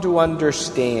come to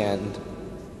understand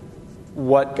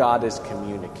what God is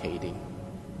communicating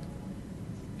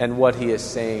and what he is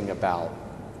saying about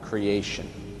creation.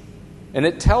 And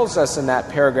it tells us in that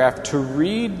paragraph to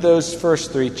read those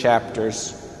first 3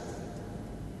 chapters.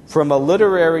 From a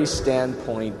literary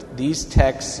standpoint, these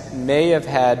texts may have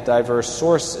had diverse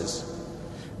sources.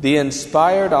 The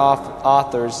inspired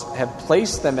authors have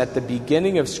placed them at the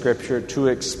beginning of Scripture to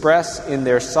express in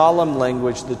their solemn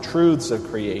language the truths of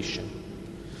creation.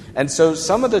 And so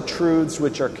some of the truths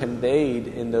which are conveyed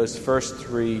in those first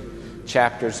 3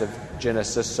 chapters of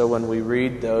Genesis, so when we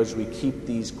read those, we keep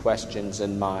these questions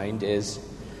in mind, is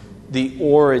the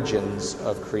origins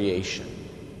of creation,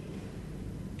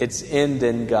 its end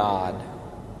in God,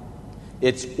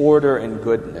 its order and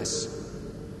goodness,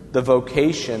 the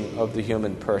vocation of the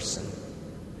human person,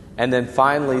 and then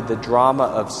finally the drama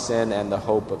of sin and the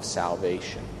hope of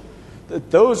salvation.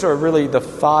 Those are really the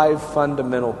 5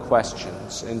 fundamental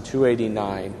questions in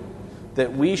 289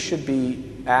 that we should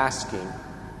be asking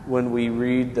when we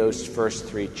read those first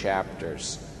 3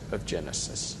 chapters of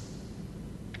Genesis.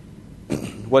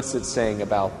 What's it saying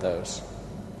about those?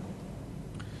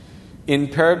 In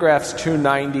paragraphs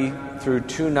 290 through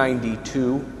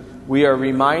 292, we are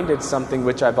reminded something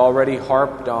which I've already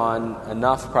harped on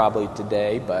enough probably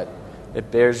today, but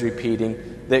it bears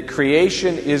repeating, that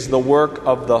creation is the work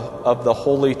of the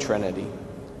Holy Trinity,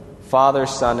 Father,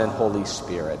 Son, and Holy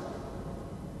Spirit.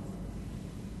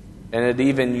 And it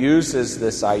even uses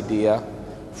this idea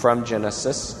from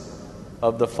Genesis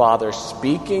of the Father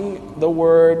speaking the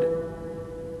Word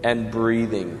and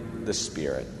breathing the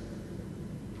Spirit.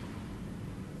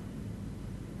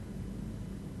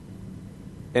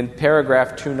 In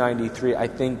paragraph 293, I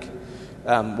think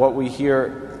what we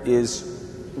hear is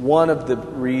one of the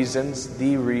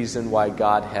reason why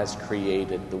God has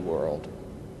created the world.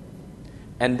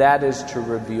 And that is to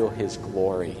reveal his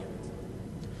glory.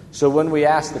 So when we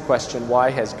ask the question, why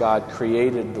has God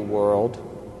created the world?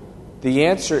 The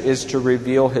answer is to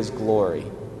reveal his glory.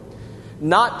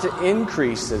 Not to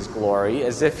increase his glory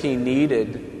as if he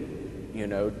needed,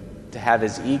 to have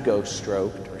his ego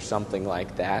stroked or something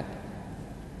like that,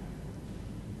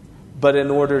 but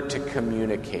in order to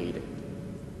communicate it,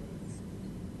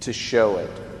 to show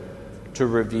it, to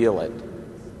reveal it.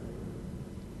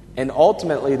 And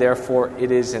ultimately, therefore,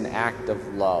 it is an act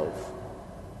of love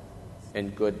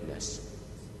and goodness.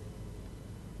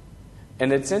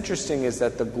 And it's interesting is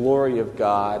that the glory of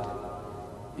God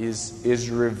is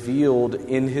revealed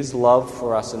in his love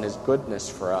for us and his goodness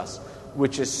for us,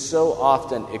 which is so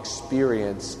often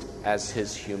experienced as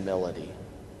his humility,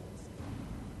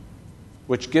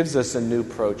 which gives us a new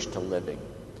approach to living.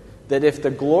 That if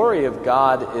the glory of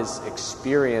God is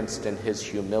experienced in his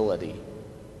humility,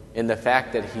 in the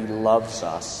fact that he loves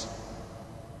us,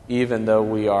 even though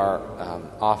we are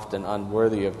often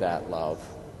unworthy of that love,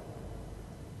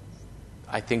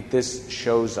 I think this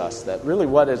shows us that really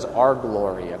what is our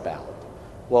glory about?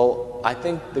 Well, I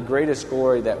think the greatest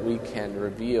glory that we can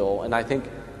reveal, and I think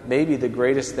maybe the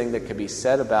greatest thing that could be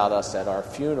said about us at our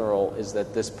funeral, is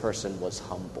that this person was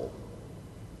humble.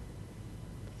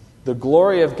 The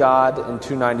glory of God in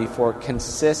 294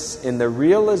 consists in the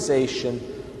realization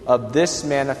of this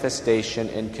manifestation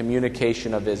and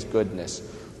communication of his goodness,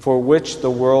 for which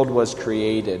the world was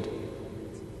created.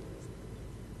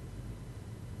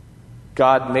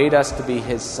 God made us to be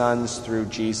his sons through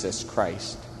Jesus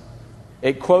Christ.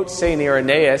 It quotes St.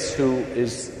 Irenaeus, who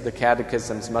is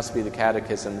must be the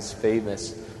Catechism's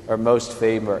famous or most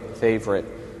favorite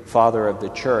father of the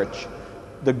Church.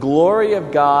 The glory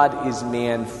of God is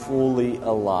man fully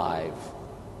alive.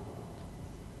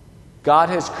 God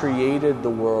has created the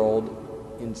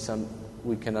world in some,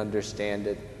 we can understand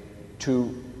it,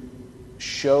 to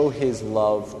show his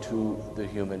love to the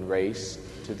human race,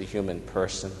 to the human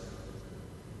person,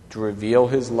 to reveal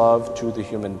his love to the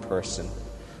human person,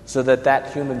 so that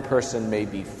that human person may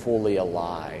be fully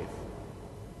alive,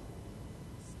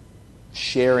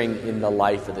 sharing in the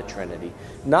life of the Trinity.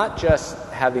 Not just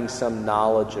having some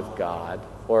knowledge of God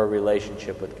or a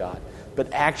relationship with God,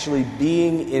 but actually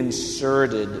being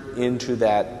inserted into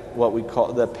that, what we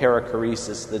call the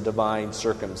perichoresis, the divine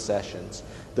circumcisions,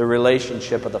 the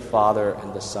relationship of the Father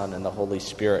and the Son and the Holy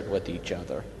Spirit with each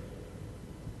other.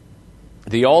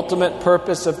 The ultimate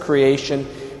purpose of creation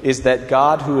is that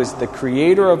God, who is the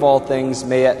creator of all things,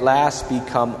 may at last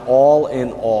become all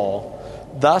in all,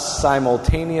 thus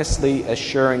simultaneously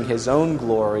assuring his own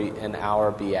glory and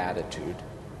our beatitude.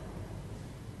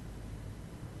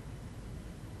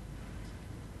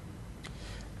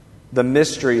 The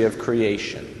mystery of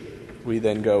creation we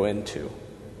then go into.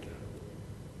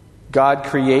 God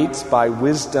creates by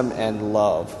wisdom and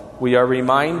love. We are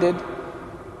reminded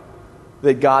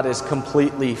that God is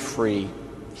completely free.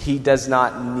 He does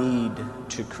not need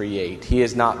to create. He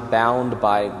is not bound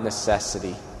by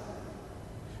necessity.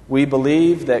 We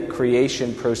believe that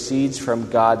creation proceeds from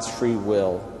God's free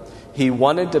will. He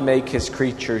wanted to make his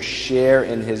creatures share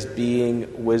in his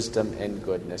being, wisdom, and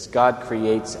goodness. God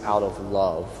creates out of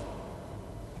love.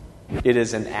 It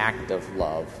is an act of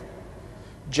love.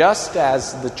 Just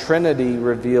as the Trinity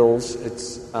reveals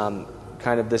its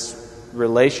kind of this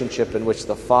relationship in which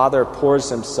the Father pours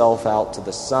himself out to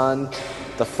the Son,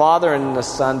 the Father and the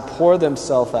Son pour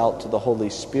themselves out to the Holy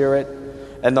Spirit,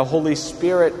 and the Holy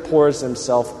Spirit pours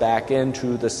himself back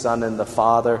into the Son and the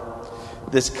Father,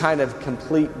 this kind of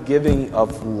complete giving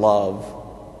of love.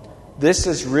 This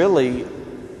is really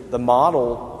the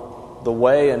model, the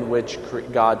way in which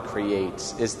God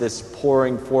creates, is this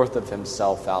pouring forth of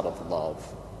himself out of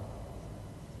love.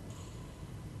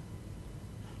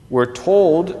 We're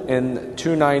told in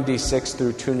 296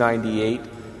 through 298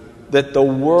 that the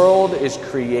world is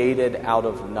created out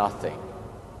of nothing,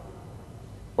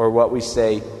 or what we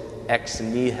say ex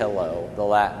nihilo, the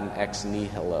Latin ex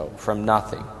nihilo, from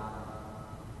nothing.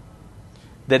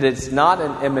 That it's not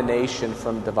an emanation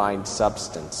from divine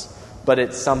substance, but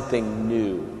it's something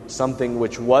new, something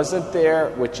which wasn't there,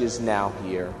 which is now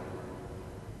here.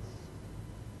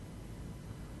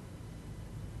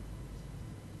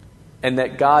 And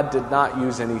that God did not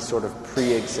use any sort of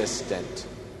pre-existent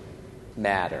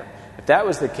matter. If that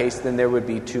was the case, then there would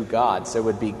be two gods. There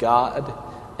would be God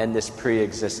and this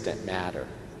pre-existent matter.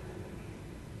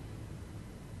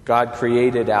 God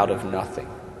created out of nothing.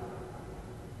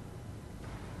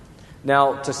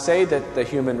 Now, to say that the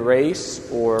human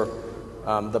race or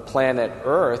the planet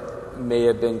Earth may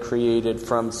have been created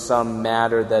from some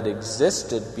matter that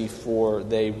existed before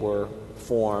they were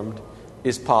formed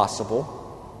is possible.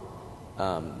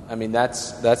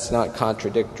 That's not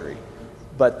contradictory.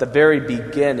 But the very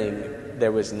beginning,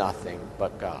 there was nothing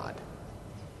but God.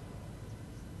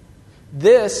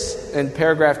 This, in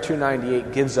paragraph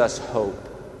 298, gives us hope.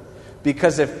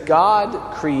 Because if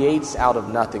God creates out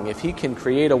of nothing, if he can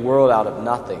create a world out of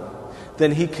nothing,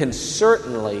 then he can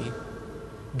certainly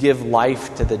give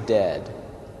life to the dead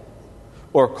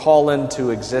or call into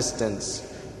existence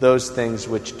those things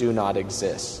which do not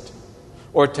exist,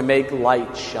 or to make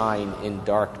light shine in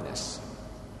darkness.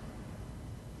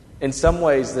 In some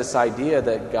ways, this idea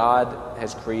that God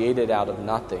has created out of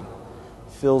nothing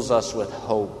fills us with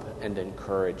hope and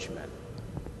encouragement.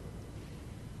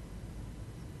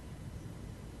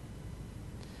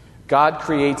 God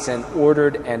creates an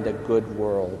ordered and a good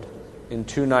world. In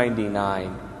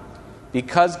 299,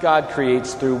 because God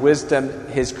creates through wisdom,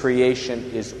 his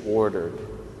creation is ordered.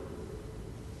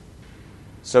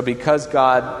 So because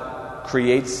God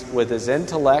creates with his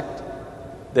intellect,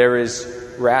 there is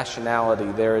rationality,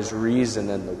 there is reason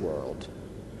in the world.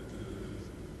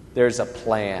 There's a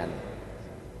plan.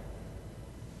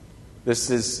 This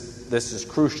is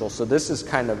crucial. So this is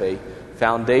kind of a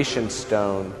foundation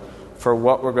stone for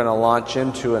what we're going to launch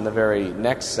into in the very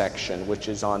next section, which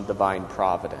is on divine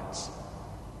providence.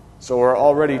 So we're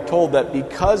already told that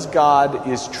because God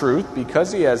is truth,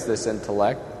 because he has this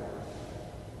intellect,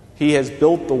 he has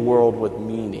built the world with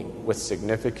meaning, with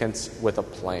significance, with a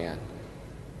plan.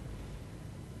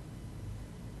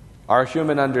 Our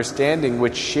human understanding,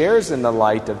 which shares in the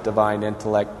light of divine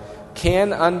intellect,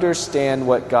 can understand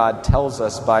what God tells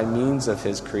us by means of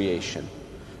his creation,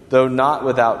 though not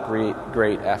without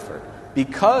great effort.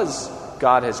 Because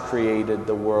God has created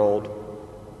the world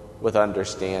with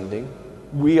understanding,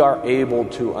 we are able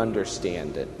to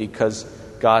understand it because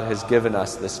God has given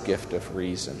us this gift of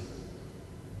reason.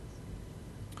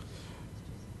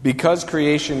 Because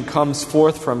creation comes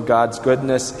forth from God's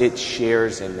goodness, it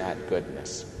shares in that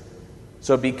goodness.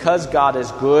 So because God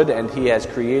is good and he has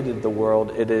created the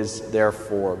world, it is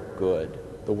therefore good.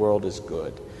 The world is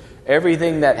good.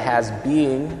 Everything that has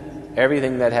being,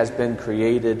 everything that has been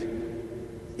created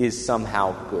is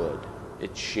somehow good.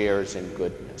 It shares in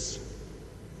goodness.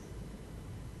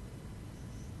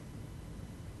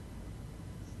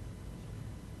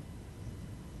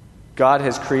 God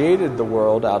has created the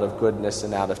world out of goodness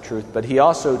and out of truth, but he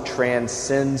also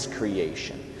transcends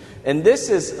creation. And this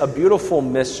is a beautiful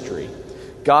mystery.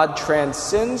 God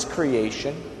transcends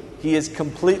creation. He is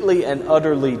completely and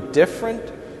utterly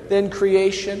different than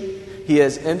creation. He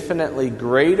is infinitely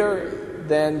greater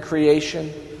than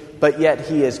creation, but yet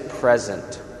he is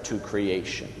present to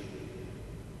creation.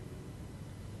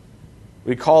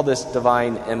 We call this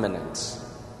divine immanence,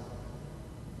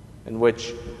 in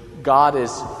which God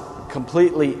is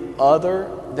completely other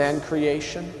than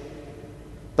creation,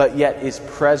 but yet is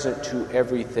present to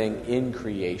everything in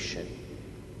creation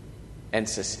and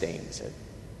sustains it.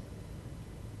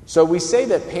 So we say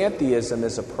that pantheism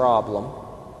is a problem,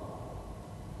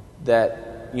 that,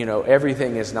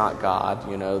 everything is not God.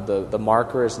 The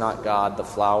marker is not God, the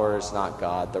flower is not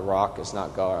God, the rock is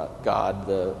not God,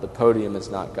 the podium is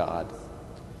not God.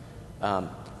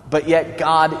 But yet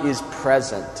God is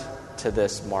present to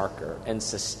this marker and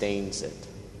sustains it.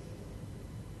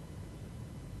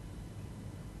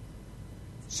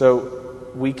 So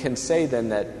we can say then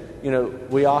that,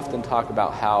 we often talk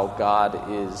about how God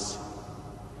is,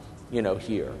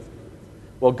 here.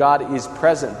 Well, God is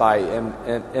present by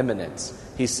immanence.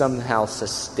 He somehow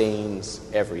sustains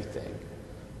everything.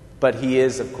 But he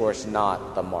is, of course,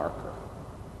 not the marker.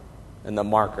 And the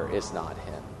marker is not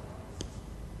him.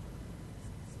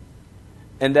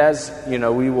 And as,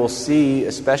 we will see,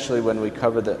 especially when we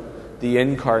cover the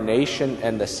incarnation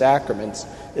and the sacraments,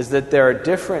 is that there are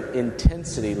different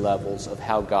intensity levels of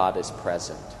how God is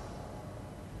present.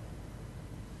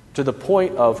 To the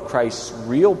point of Christ's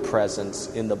real presence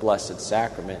in the Blessed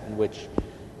Sacrament, in which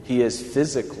he is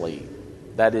physically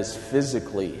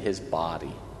his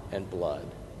body and blood,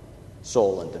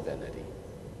 soul and divinity,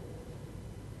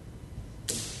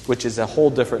 which is a whole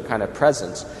different kind of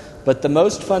presence. But the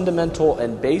most fundamental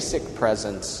and basic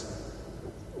presence,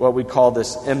 what we call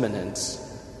this immanence,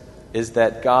 is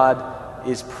that God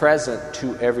is present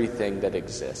to everything that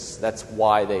exists. That's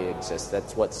why they exist.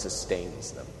 That's what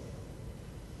sustains them.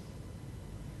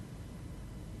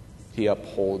 He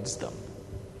upholds them.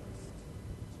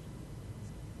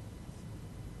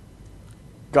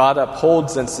 God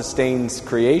upholds and sustains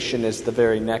creation is the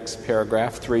very next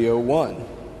paragraph, 301.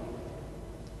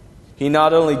 He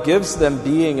not only gives them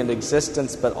being and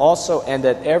existence, but also and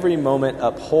at every moment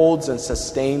upholds and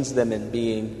sustains them in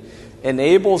being,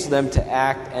 enables them to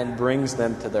act, and brings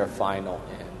them to their final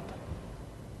end.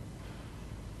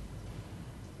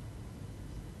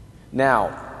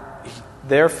 Now,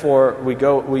 therefore,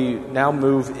 we now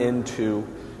move into,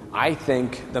 I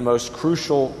think, the most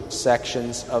crucial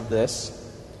sections of this.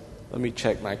 Let me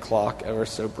check my clock ever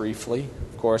so briefly.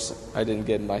 Of course, I didn't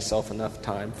give myself enough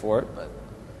time for it, but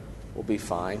we'll be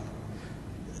fine.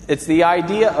 It's the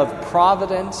idea of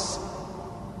providence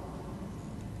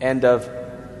and of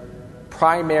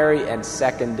primary and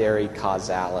secondary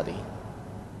causality.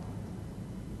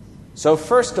 So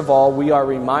first of all, we are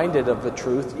reminded of the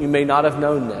truth. You may not have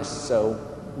known this, so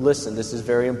listen, this is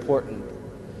very important.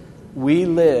 We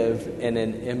live in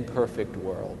an imperfect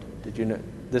world. Did you know?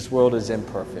 This world is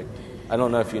imperfect. I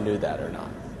don't know if you knew that or not.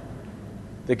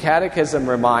 The Catechism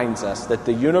reminds us that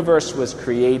the universe was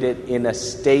created in a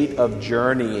state of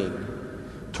journeying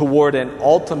toward an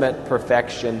ultimate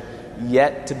perfection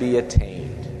yet to be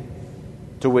attained,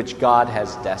 to which God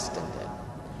has destined it.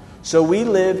 So we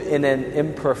live in an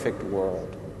imperfect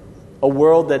world, a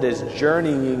world that is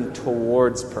journeying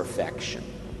towards perfection.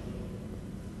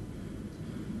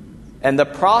 And the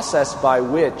process by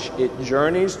which it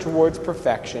journeys towards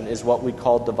perfection is what we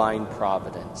call divine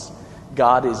providence.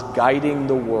 God is guiding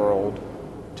the world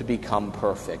to become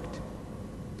perfect.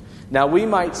 Now we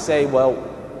might say, well,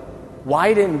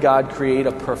 why didn't God create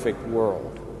a perfect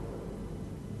world?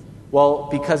 Well,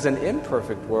 because an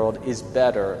imperfect world is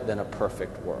better than a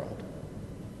perfect world.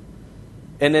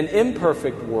 In an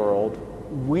imperfect world,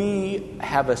 we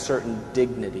have a certain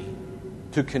dignity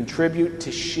to contribute, to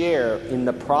share in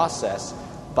the process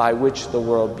by which the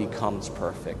world becomes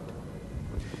perfect.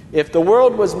 If the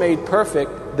world was made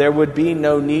perfect, there would be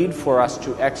no need for us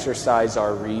to exercise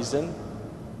our reason,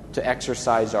 to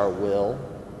exercise our will,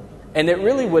 and it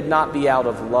really would not be out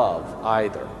of love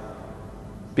either,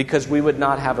 because we would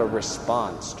not have a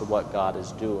response to what God is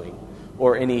doing.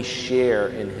 or any share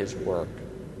in his work.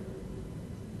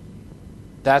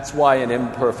 That's why an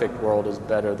imperfect world is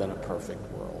better than a perfect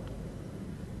world.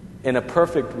 In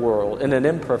an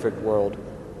imperfect world,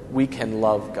 we can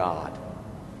love God.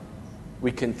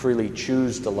 We can freely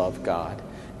choose to love God.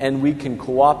 And we can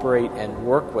cooperate and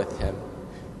work with him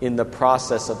in the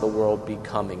process of the world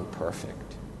becoming perfect.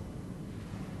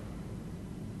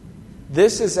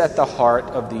 This is at the heart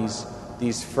of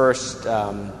these first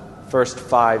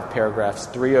 5 paragraphs,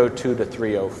 302 to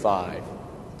 305,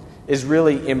 is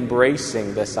really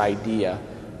embracing this idea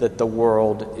that the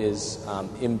world is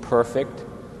imperfect,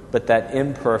 but that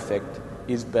imperfect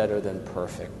is better than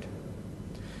perfect.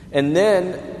 And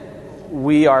then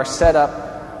we are set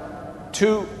up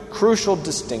 2 crucial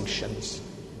distinctions.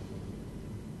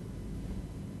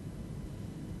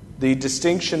 The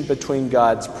distinction between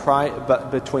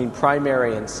between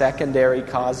primary and secondary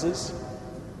causes,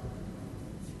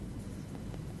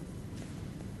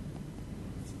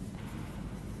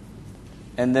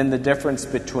 and then the difference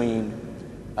between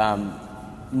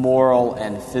moral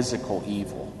and physical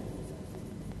evil.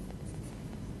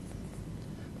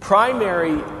 The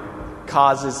primary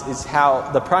cause is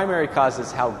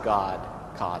how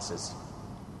God causes.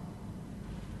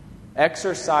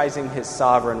 Exercising his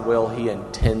sovereign will, he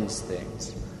intends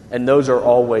things, and those are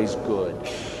always good.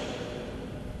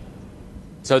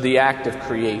 So the act of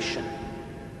creation,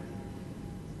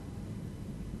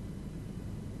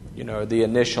 the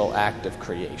initial act of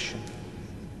creation.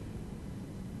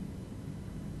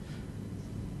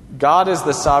 God is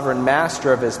the sovereign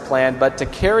master of his plan, but to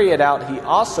carry it out, he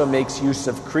also makes use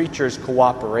of creatures'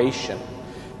 cooperation.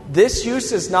 This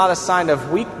use is not a sign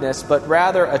of weakness, but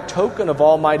rather a token of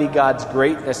Almighty God's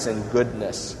greatness and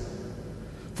goodness.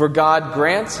 For God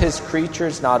grants his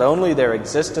creatures not only their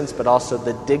existence, but also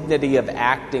the dignity of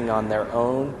acting on their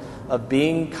own, of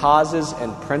being causes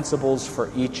and principles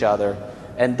for each other,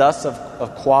 and thus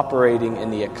of cooperating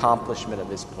in the accomplishment of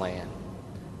his plan.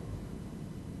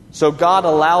 So God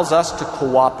allows us to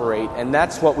cooperate, and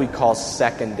that's what we call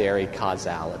secondary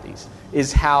causalities,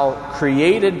 is how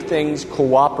created things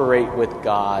cooperate with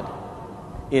God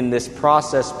in this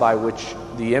process by which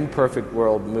the imperfect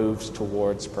world moves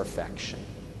towards perfection.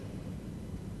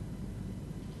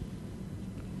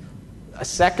 A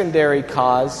secondary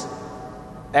cause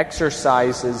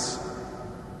exercises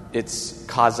its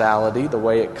causality, the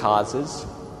way it causes,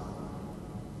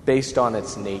 based on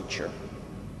its nature.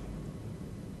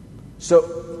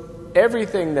 So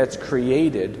everything that's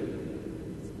created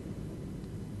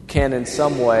can in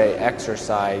some way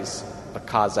exercise a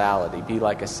causality, be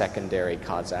like a secondary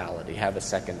causality, have a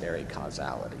secondary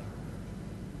causality.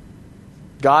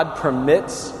 God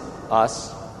permits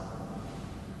us,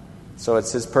 so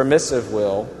it's his permissive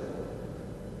will,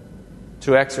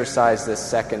 to exercise this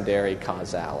secondary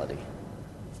causality.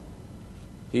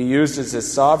 He uses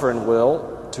his sovereign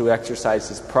will to exercise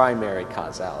his primary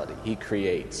causality. He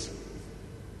creates.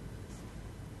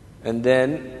 And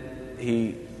then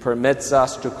he permits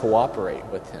us to cooperate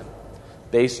with him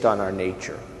based on our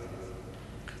nature.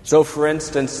 So, for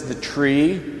instance, the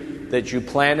tree that you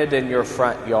planted in your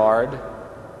front yard,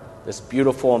 this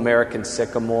beautiful American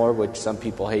sycamore, which some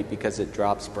people hate because it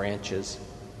drops branches,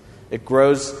 it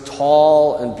grows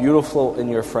tall and beautiful in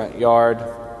your front yard,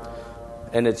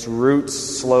 and its roots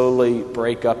slowly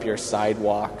break up your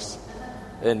sidewalks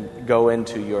and go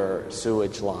into your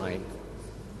sewage line.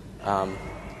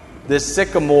 This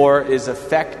sycamore is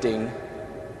affecting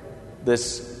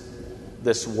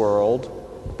this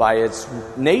world by its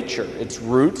nature. Its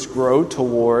roots grow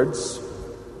towards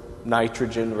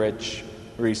nitrogen-rich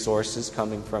resources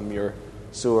coming from your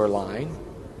sewer line,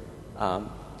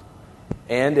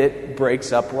 and it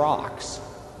breaks up rocks.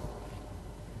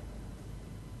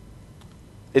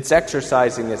 It's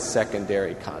exercising its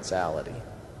secondary causality.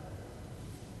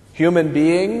 Human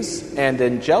beings and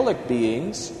angelic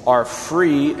beings are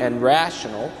free and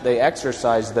rational. They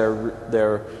exercise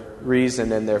their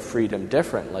reason and their freedom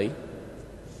differently.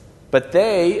 But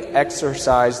they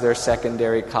exercise their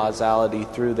secondary causality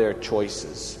through their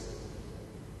choices.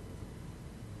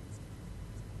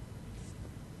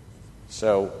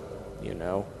 So,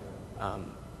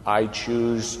 I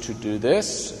choose to do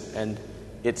this, and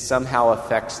it somehow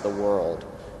affects the world.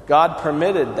 God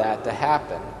permitted that to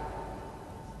happen.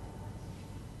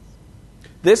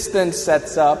 This then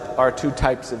sets up our 2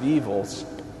 types of evils,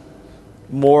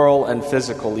 moral and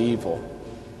physical evil.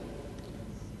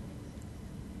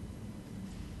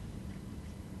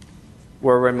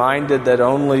 We're reminded that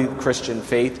only Christian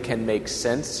faith can make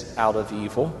sense out of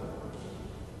evil.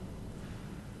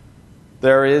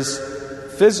 There is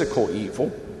physical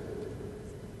evil.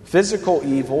 Physical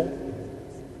evil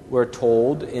we're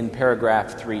told in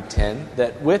paragraph 310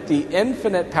 that with the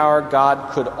infinite power,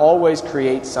 God could always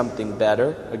create something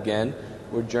better. Again,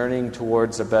 we're journeying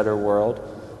towards a better world.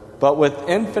 But with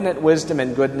infinite wisdom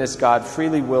and goodness, God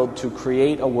freely willed to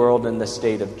create a world in the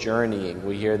state of journeying.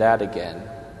 We hear that again.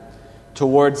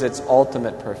 Towards its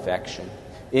ultimate perfection.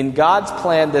 In God's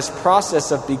plan, this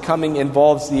process of becoming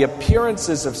involves the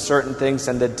appearances of certain things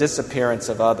and the disappearance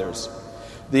of others.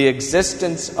 The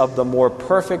existence of the more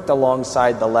perfect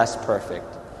alongside the less perfect.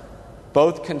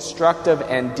 Both constructive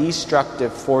and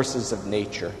destructive forces of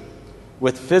nature.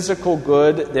 With physical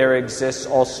good, there exists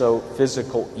also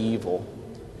physical evil,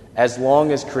 as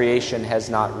long as creation has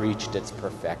not reached its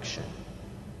perfection.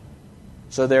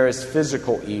 So there is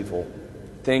physical evil.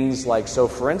 Things like, so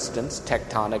for instance,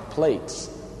 tectonic plates.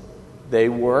 They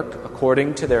work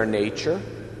according to their nature,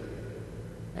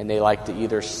 and they like to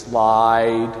either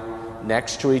slide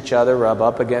next to each other, rub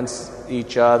up against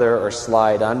each other, or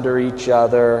slide under each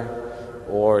other,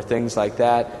 or things like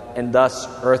that. And thus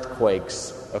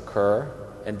earthquakes occur,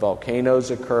 and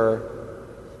volcanoes occur.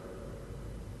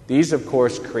 These, of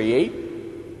course, create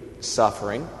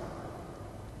suffering,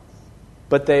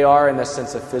 but they are, in a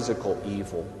sense, a physical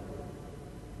evil.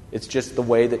 It's just the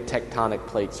way that tectonic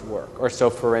plates work. Or so,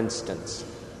 for instance,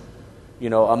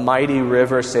 a mighty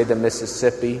river, say the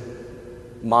Mississippi,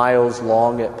 miles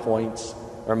long at points,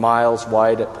 or miles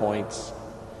wide at points.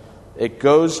 It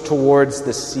goes towards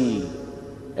the sea,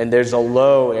 and there's a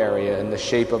low area in the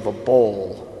shape of a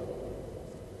bowl.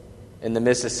 And the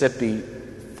Mississippi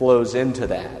flows into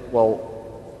that.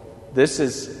 Well, this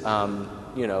is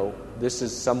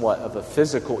somewhat of a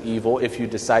physical evil if you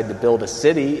decide to build a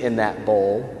city in that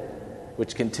bowl,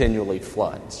 which continually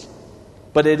floods.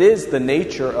 But it is the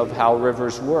nature of how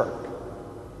rivers work.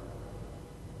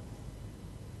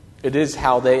 It is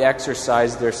how they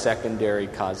exercise their secondary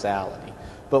causality.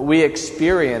 But we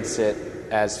experience it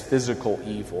as physical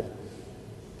evil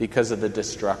because of the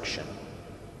destruction.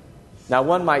 Now,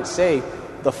 one might say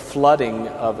the flooding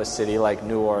of a city like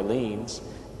New Orleans,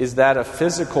 is that a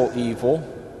physical evil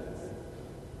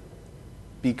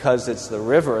because it's the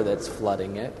river that's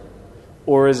flooding it?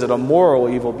 Or is it a moral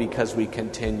evil because we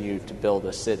continue to build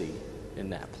a city in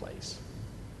that place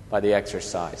by the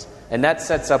exercise? And that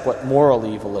sets up what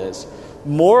moral evil is.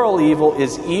 Moral evil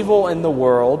is evil in the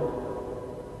world,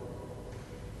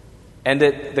 and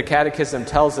the Catechism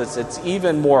tells us it's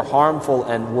even more harmful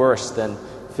and worse than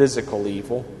physical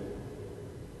evil.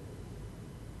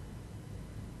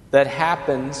 That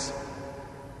happens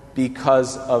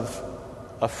because of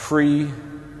a free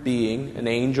being, an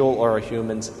angel or a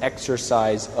human's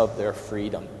exercise of their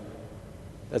freedom.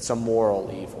 That's a moral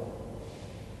evil.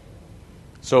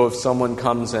 So if someone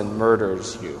comes and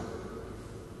murders you,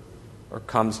 or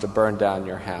comes to burn down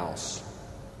your house,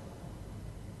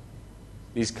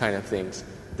 these kind of things,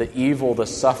 the evil, the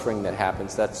suffering that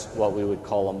happens, that's what we would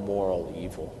call a moral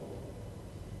evil.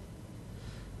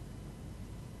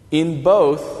 In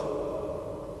both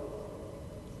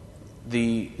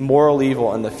the moral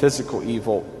evil and the physical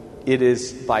evil, it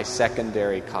is by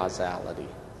secondary causality,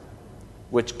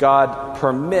 which God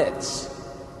permits.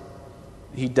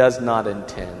 He does not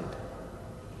intend.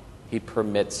 He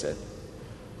permits it.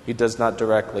 He does not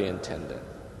directly intend it.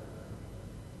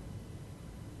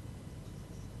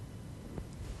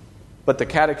 But the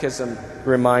Catechism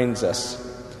reminds us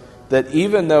that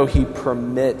even though He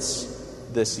permits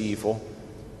this evil,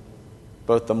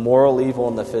 both the moral evil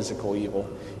and the physical evil,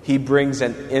 He brings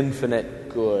an infinite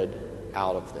good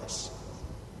out of this.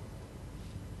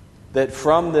 That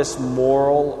from this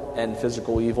moral and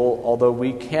physical evil, although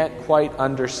we can't quite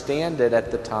understand it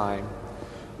at the time,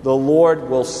 the Lord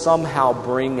will somehow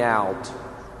bring out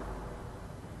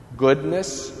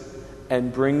goodness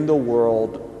and bring the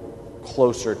world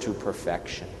closer to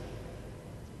perfection.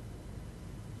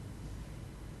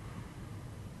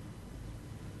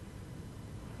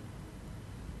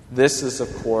 This is,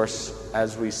 of course,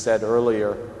 as we said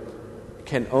earlier,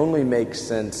 can only make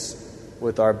sense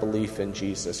with our belief in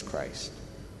Jesus Christ.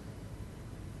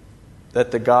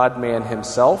 That the God-man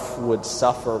Himself would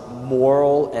suffer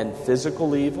moral and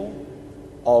physical evil,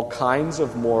 all kinds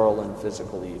of moral and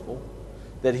physical evil,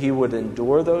 that He would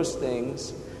endure those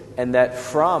things, and that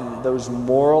from those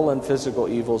moral and physical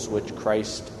evils which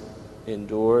Christ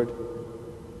endured,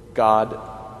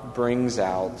 God brings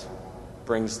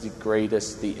the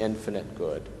greatest, the infinite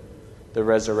good, the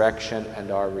resurrection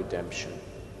and our redemption,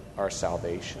 our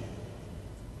salvation.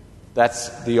 That's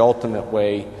the ultimate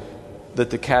way that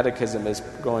the Catechism is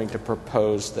going to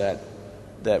propose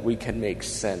that we can make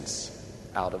sense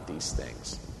out of these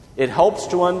things. It helps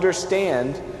to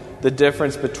understand the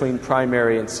difference between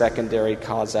primary and secondary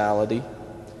causality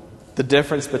the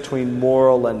difference between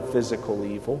moral and physical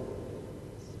evil,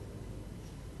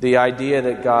 the idea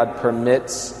that God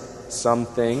permits some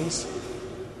things.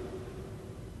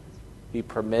 He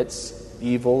permits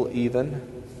evil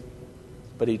even,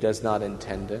 but he does not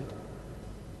intend it.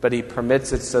 But he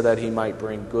permits it so that he might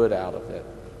bring good out of it.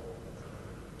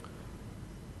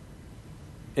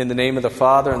 In the name of the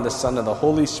Father, and the Son, and the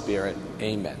Holy Spirit,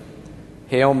 amen.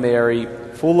 Hail Mary,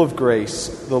 full of grace,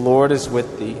 the Lord is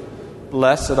with thee.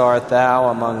 Blessed art thou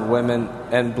among women,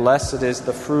 and blessed is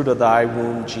the fruit of thy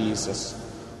womb, Jesus.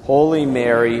 Holy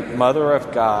Mary, Mother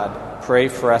of God, pray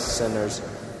for us sinners,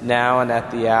 now and at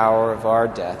the hour of our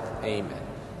death. Amen.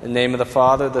 In the name of the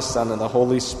Father, the Son, and the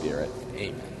Holy Spirit.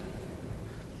 Amen.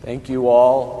 Thank you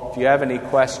all. If you have any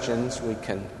questions, we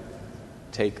can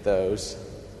take those.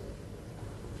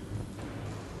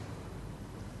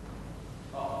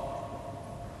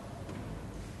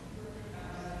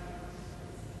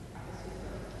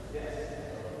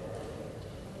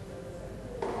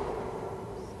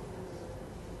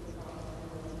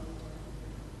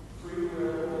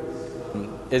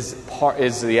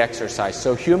 Is the exercise.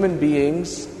 So human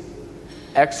beings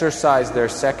exercise their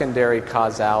secondary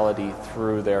causality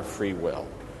through their free will.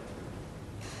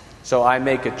 So I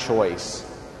make a choice.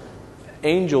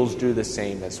 Angels do the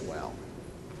same as well,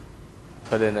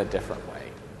 but in a different way.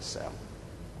 So.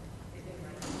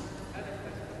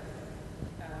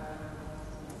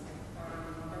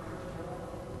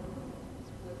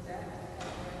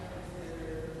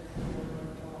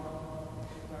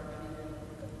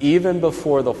 Even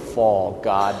before the fall,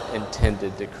 God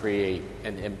intended to create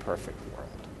an imperfect world.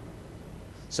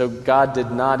 So God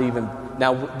did not even...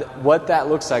 Now, what that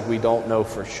looks like, we don't know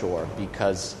for sure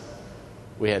because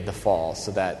we had the fall,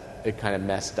 so that it kind of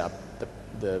messed up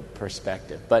the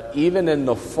perspective. But even in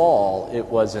the fall, it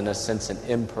was, in a sense, an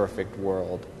imperfect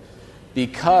world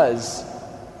because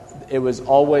it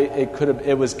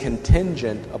was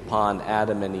contingent upon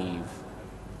Adam and Eve.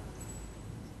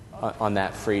 On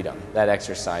that freedom, that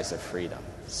exercise of freedom.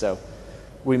 So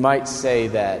we might say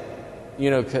that,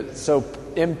 so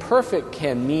imperfect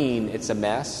can mean it's a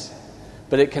mess,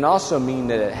 but it can also mean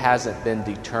that it hasn't been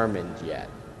determined yet.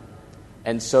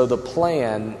 And so the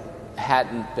plan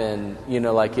hadn't been,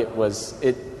 it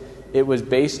was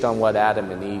based on what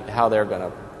Adam and Eve, how they're going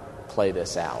to play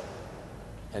this out.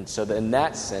 And so in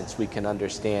that sense, we can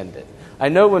understand it. I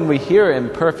know when we hear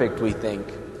imperfect, we think,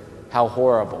 how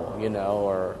horrible,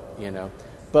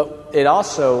 But it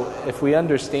also, if we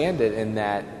understand it in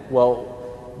that,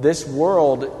 this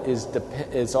world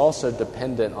is also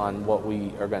dependent on what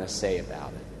we are going to say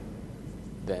about it.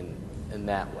 Then, in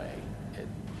that way,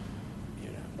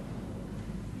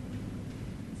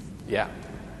 Yeah.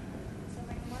 So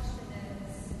my question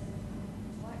is,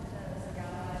 what does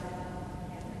God and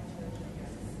Catholic Church,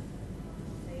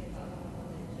 say about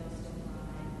people that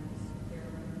justify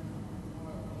their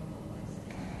moral evil by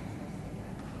saying,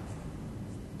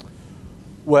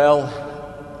 Well,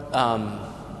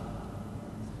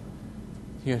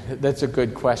 that's a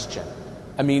good question.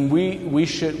 I mean,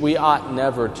 we ought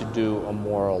never to do a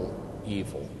moral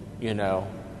evil,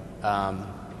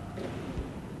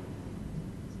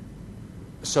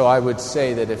 So I would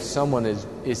say that if someone is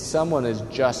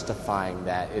justifying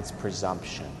that, it's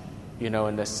presumption,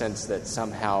 in the sense that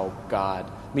somehow God.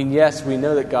 I mean, yes, we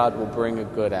know that God will bring a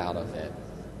good out of it,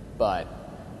 but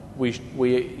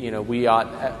we ought.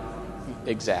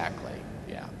 Exactly,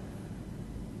 yeah.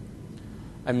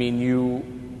 I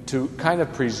mean, to kind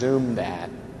of presume that.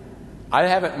 I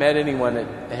haven't met anyone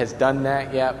that has done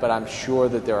that yet, but I'm sure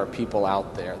that there are people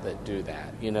out there that do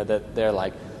that. That they're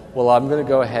like, well, I'm going to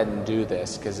go ahead and do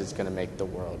this because it's going to make the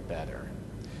world better.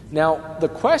 Now, the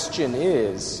question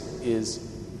is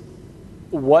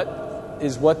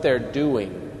what they're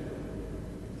doing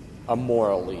a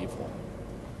moral evil?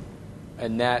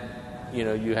 And that,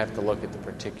 you have to look at the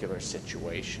particular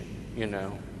situation,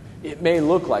 It may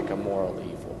look like a moral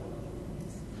evil.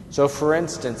 So, for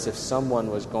instance, if someone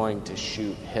was going to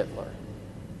shoot Hitler,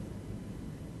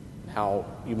 how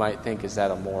you might think, is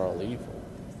that a moral evil?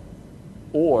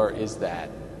 Or is that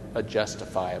a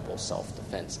justifiable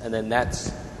self-defense? And then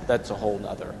that's a whole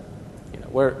other,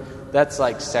 that's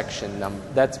like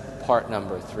that's part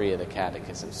number 3 of the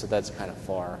Catechism. So that's kind of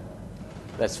far.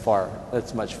 That's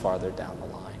much farther down the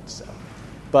line. So,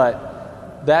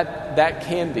 but that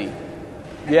can be,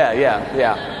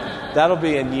 yeah. That'll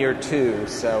be in year 2.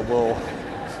 So we'll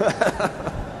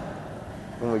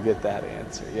when we get that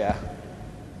answer, yeah.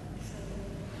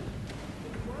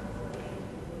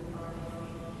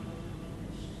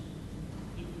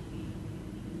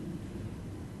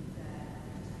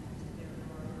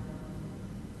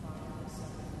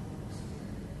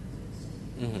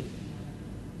 Mm-hmm.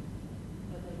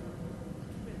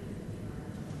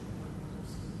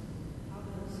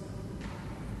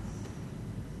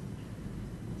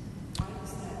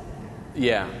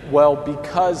 Yeah, well,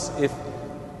 because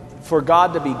for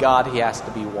God to be God, he has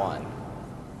to be one.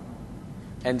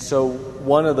 And so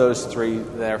one of those three,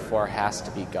 therefore, has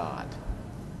to be God.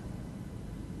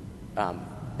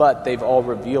 But they've all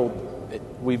revealed,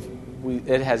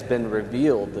 it has been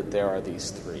revealed that there are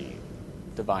these three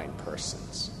divine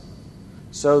persons.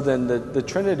 So then the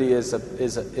Trinity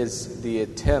is the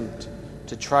attempt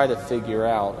to try to figure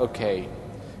out, okay,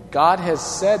 God has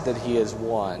said that he is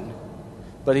one,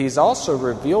 but he's also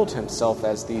revealed himself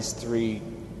as these three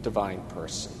divine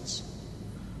persons.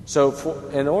 So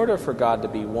in order for God to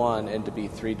be one and to be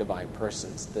three divine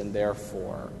persons, then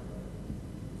therefore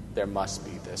there must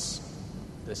be this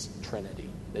Trinity,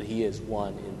 that he is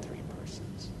one in three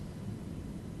persons.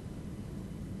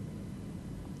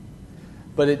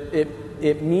 But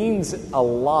it means a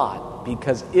lot,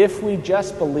 because if we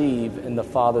just believe in the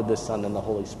Father, the Son, and the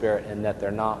Holy Spirit and that they're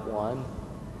not one,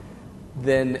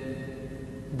 then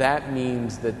that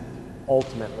means that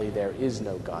ultimately there is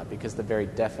no God, because the very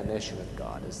definition of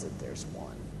God is that there's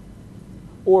one.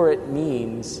 Or it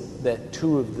means that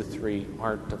two of the three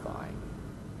aren't divine,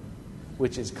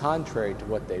 which is contrary to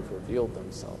what they've revealed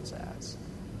themselves as.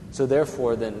 So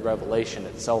therefore, then revelation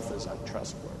itself is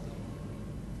untrustworthy.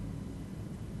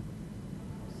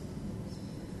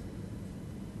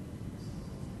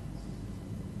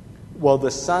 Well,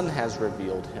 the Son has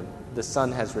revealed him. The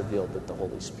Son has revealed that the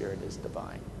Holy Spirit is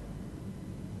divine.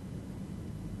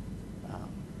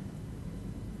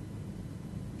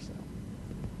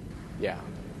 Yeah.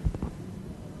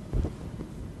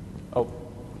 Oh.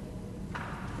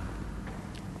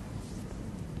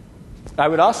 I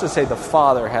would also say the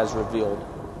Father has revealed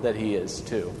that he is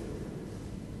too.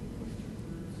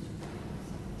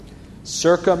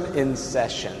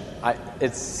 Circumcision.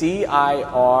 It's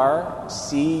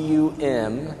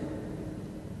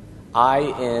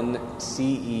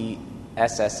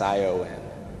CIRCUMINCESSION.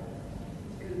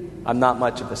 I'm not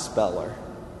much of a speller.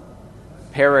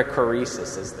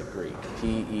 Perichoresis is the Greek.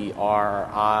 PERICHERIES.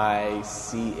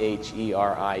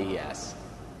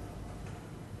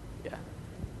 Yeah,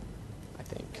 I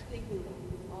think. I think we will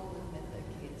all admit that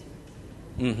kids are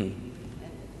cute. Mm-hmm.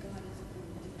 And if God is going to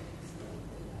make stuff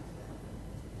without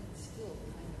that, it's still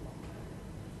kind of like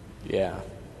Yeah.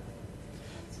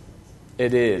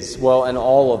 It is. Well, and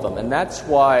all of them. And that's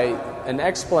why an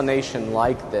explanation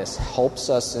like this helps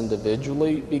us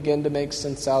individually begin to make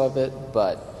sense out of it,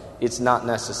 but it's not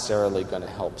necessarily going to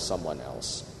help someone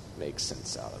else make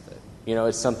sense out of it. You know,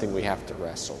 it's something we have to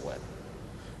wrestle with.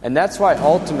 And that's why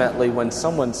ultimately when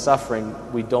someone's suffering,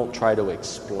 we don't try to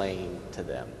explain to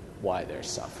them why they're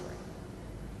suffering.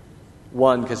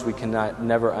 One, because we cannot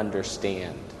never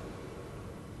understand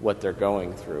what they're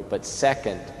going through. But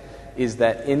second, is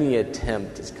that any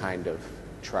attempt is kind of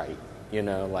trite. You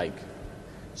know, like,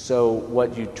 so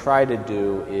what you try to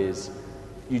do is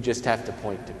you just have to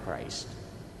point to Christ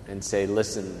and say,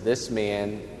 listen, this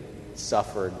man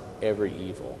suffered every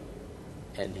evil,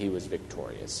 and he was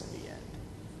victorious in the end.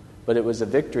 But it was a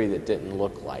victory that didn't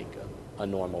look like a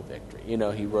normal victory. You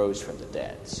know, he rose from the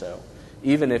dead. So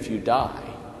even if you die.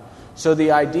 So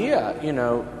the idea, you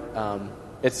know,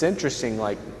 it's interesting,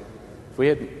 like, if we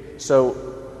had,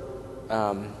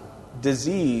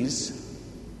 disease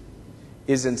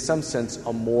is in some sense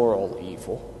a moral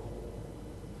evil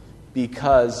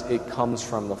because it comes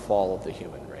from the fall of the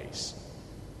human race,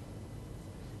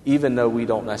 even though we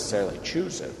don't necessarily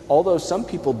choose it. Although some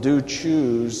people do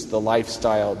choose the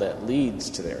lifestyle that leads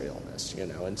to their illness, you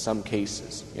know, in some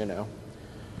cases, you know.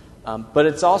 But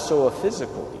it's also a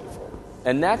physical evil.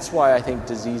 And that's why I think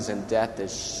disease and death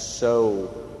is so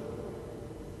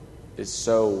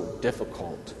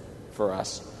difficult for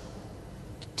us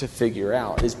to figure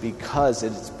out, is because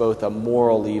it's both a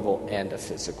moral evil and a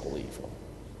physical evil.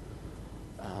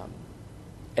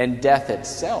 And death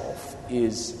itself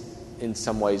is, in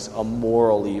some ways, a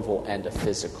moral evil and a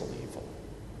physical evil.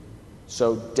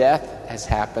 So death has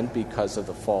happened because of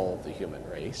the fall of the human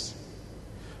race.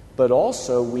 But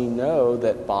also we know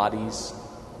that bodies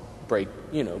break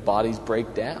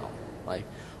down. Like,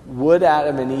 would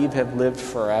Adam and Eve have lived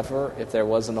forever if there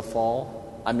wasn't a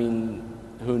fall? I mean,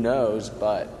 who knows,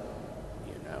 but,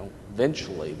 you know,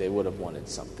 eventually they would have wanted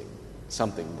something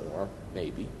more,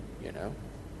 maybe, you know.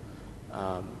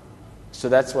 So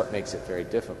that's what makes it very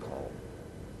difficult.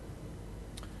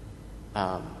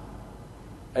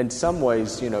 In some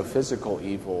ways, you know, physical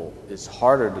evil is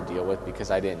harder to deal with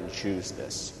because I didn't choose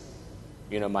this.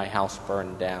 You know, my house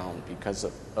burned down because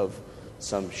of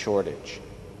some shortage,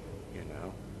 you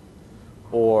know.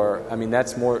 Or, I mean,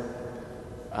 that's more,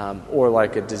 or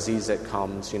like a disease that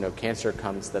comes, cancer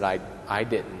comes that I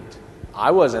didn't.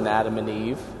 I wasn't Adam and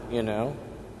Eve, and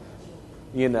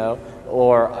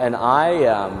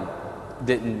I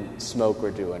didn't smoke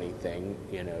or do anything,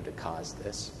 to cause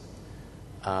this.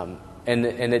 And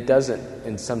it doesn't,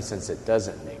 in some sense, it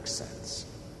doesn't make sense.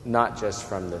 Not just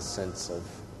from the sense of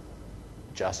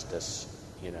justice,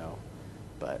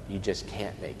 but you just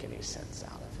can't make any sense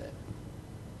out of it.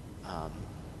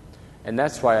 And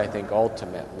that's why I think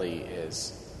ultimately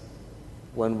is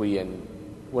when we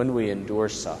endure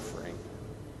suffering,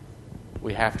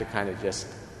 we have to kind of just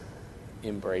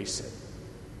embrace it,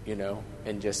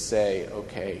 and just say,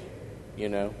 okay,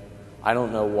 I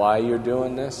don't know why you're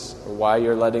doing this or why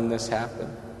you're letting this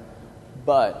happen,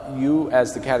 but you,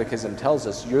 as the Catechism tells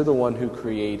us, you're the one who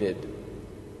created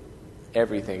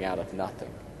everything out of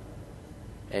nothing.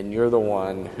 And you're the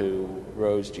one who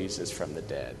rose Jesus from the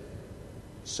dead.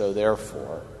 So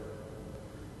therefore,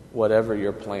 whatever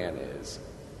your plan is,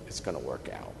 it's going to work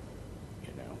out,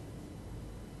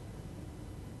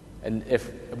 And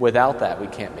if without that, we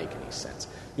can't make any sense.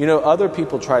 Other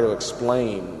people try to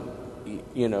explain,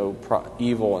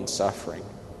 evil and suffering.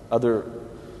 And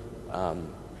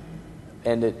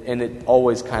it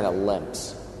always kind of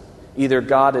limps. Either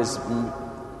God is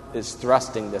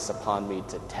thrusting this upon me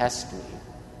to test me,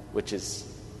 which is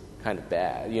kind of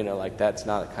bad, that's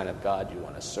not a kind of God you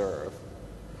want to serve.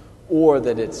 Or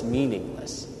that it's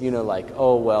meaningless,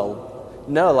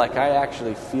 no, I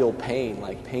actually feel pain,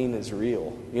 pain is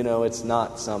real. It's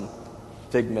not some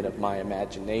figment of my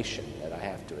imagination that I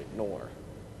have to ignore.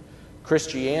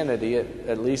 Christianity,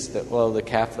 at least the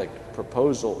Catholic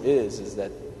proposal is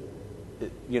that,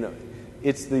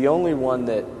 it's the only one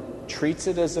that treats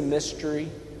it as a mystery,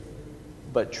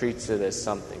 but treats it as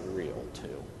something real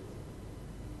too.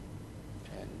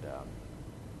 And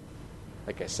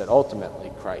like I said,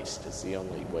 ultimately Christ is the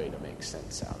only way to make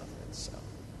sense out of it. So.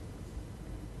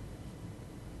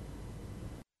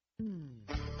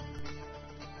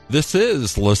 This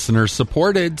is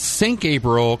listener-supported St.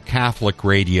 Gabriel Catholic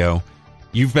Radio.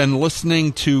 You've been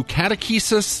listening to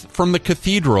Catechesis from the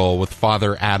Cathedral with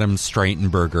Father Adam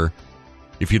Streitenberger.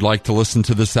 If you'd like to listen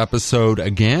to this episode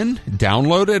again,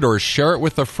 download it, or share it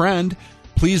with a friend,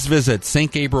 please visit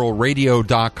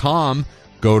stgabrielradio.com,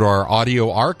 go to our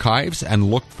audio archives, and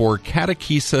look for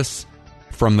Catechesis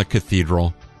from the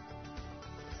Cathedral.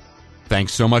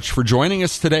 Thanks so much for joining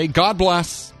us today. God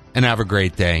bless, and have a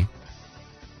great day.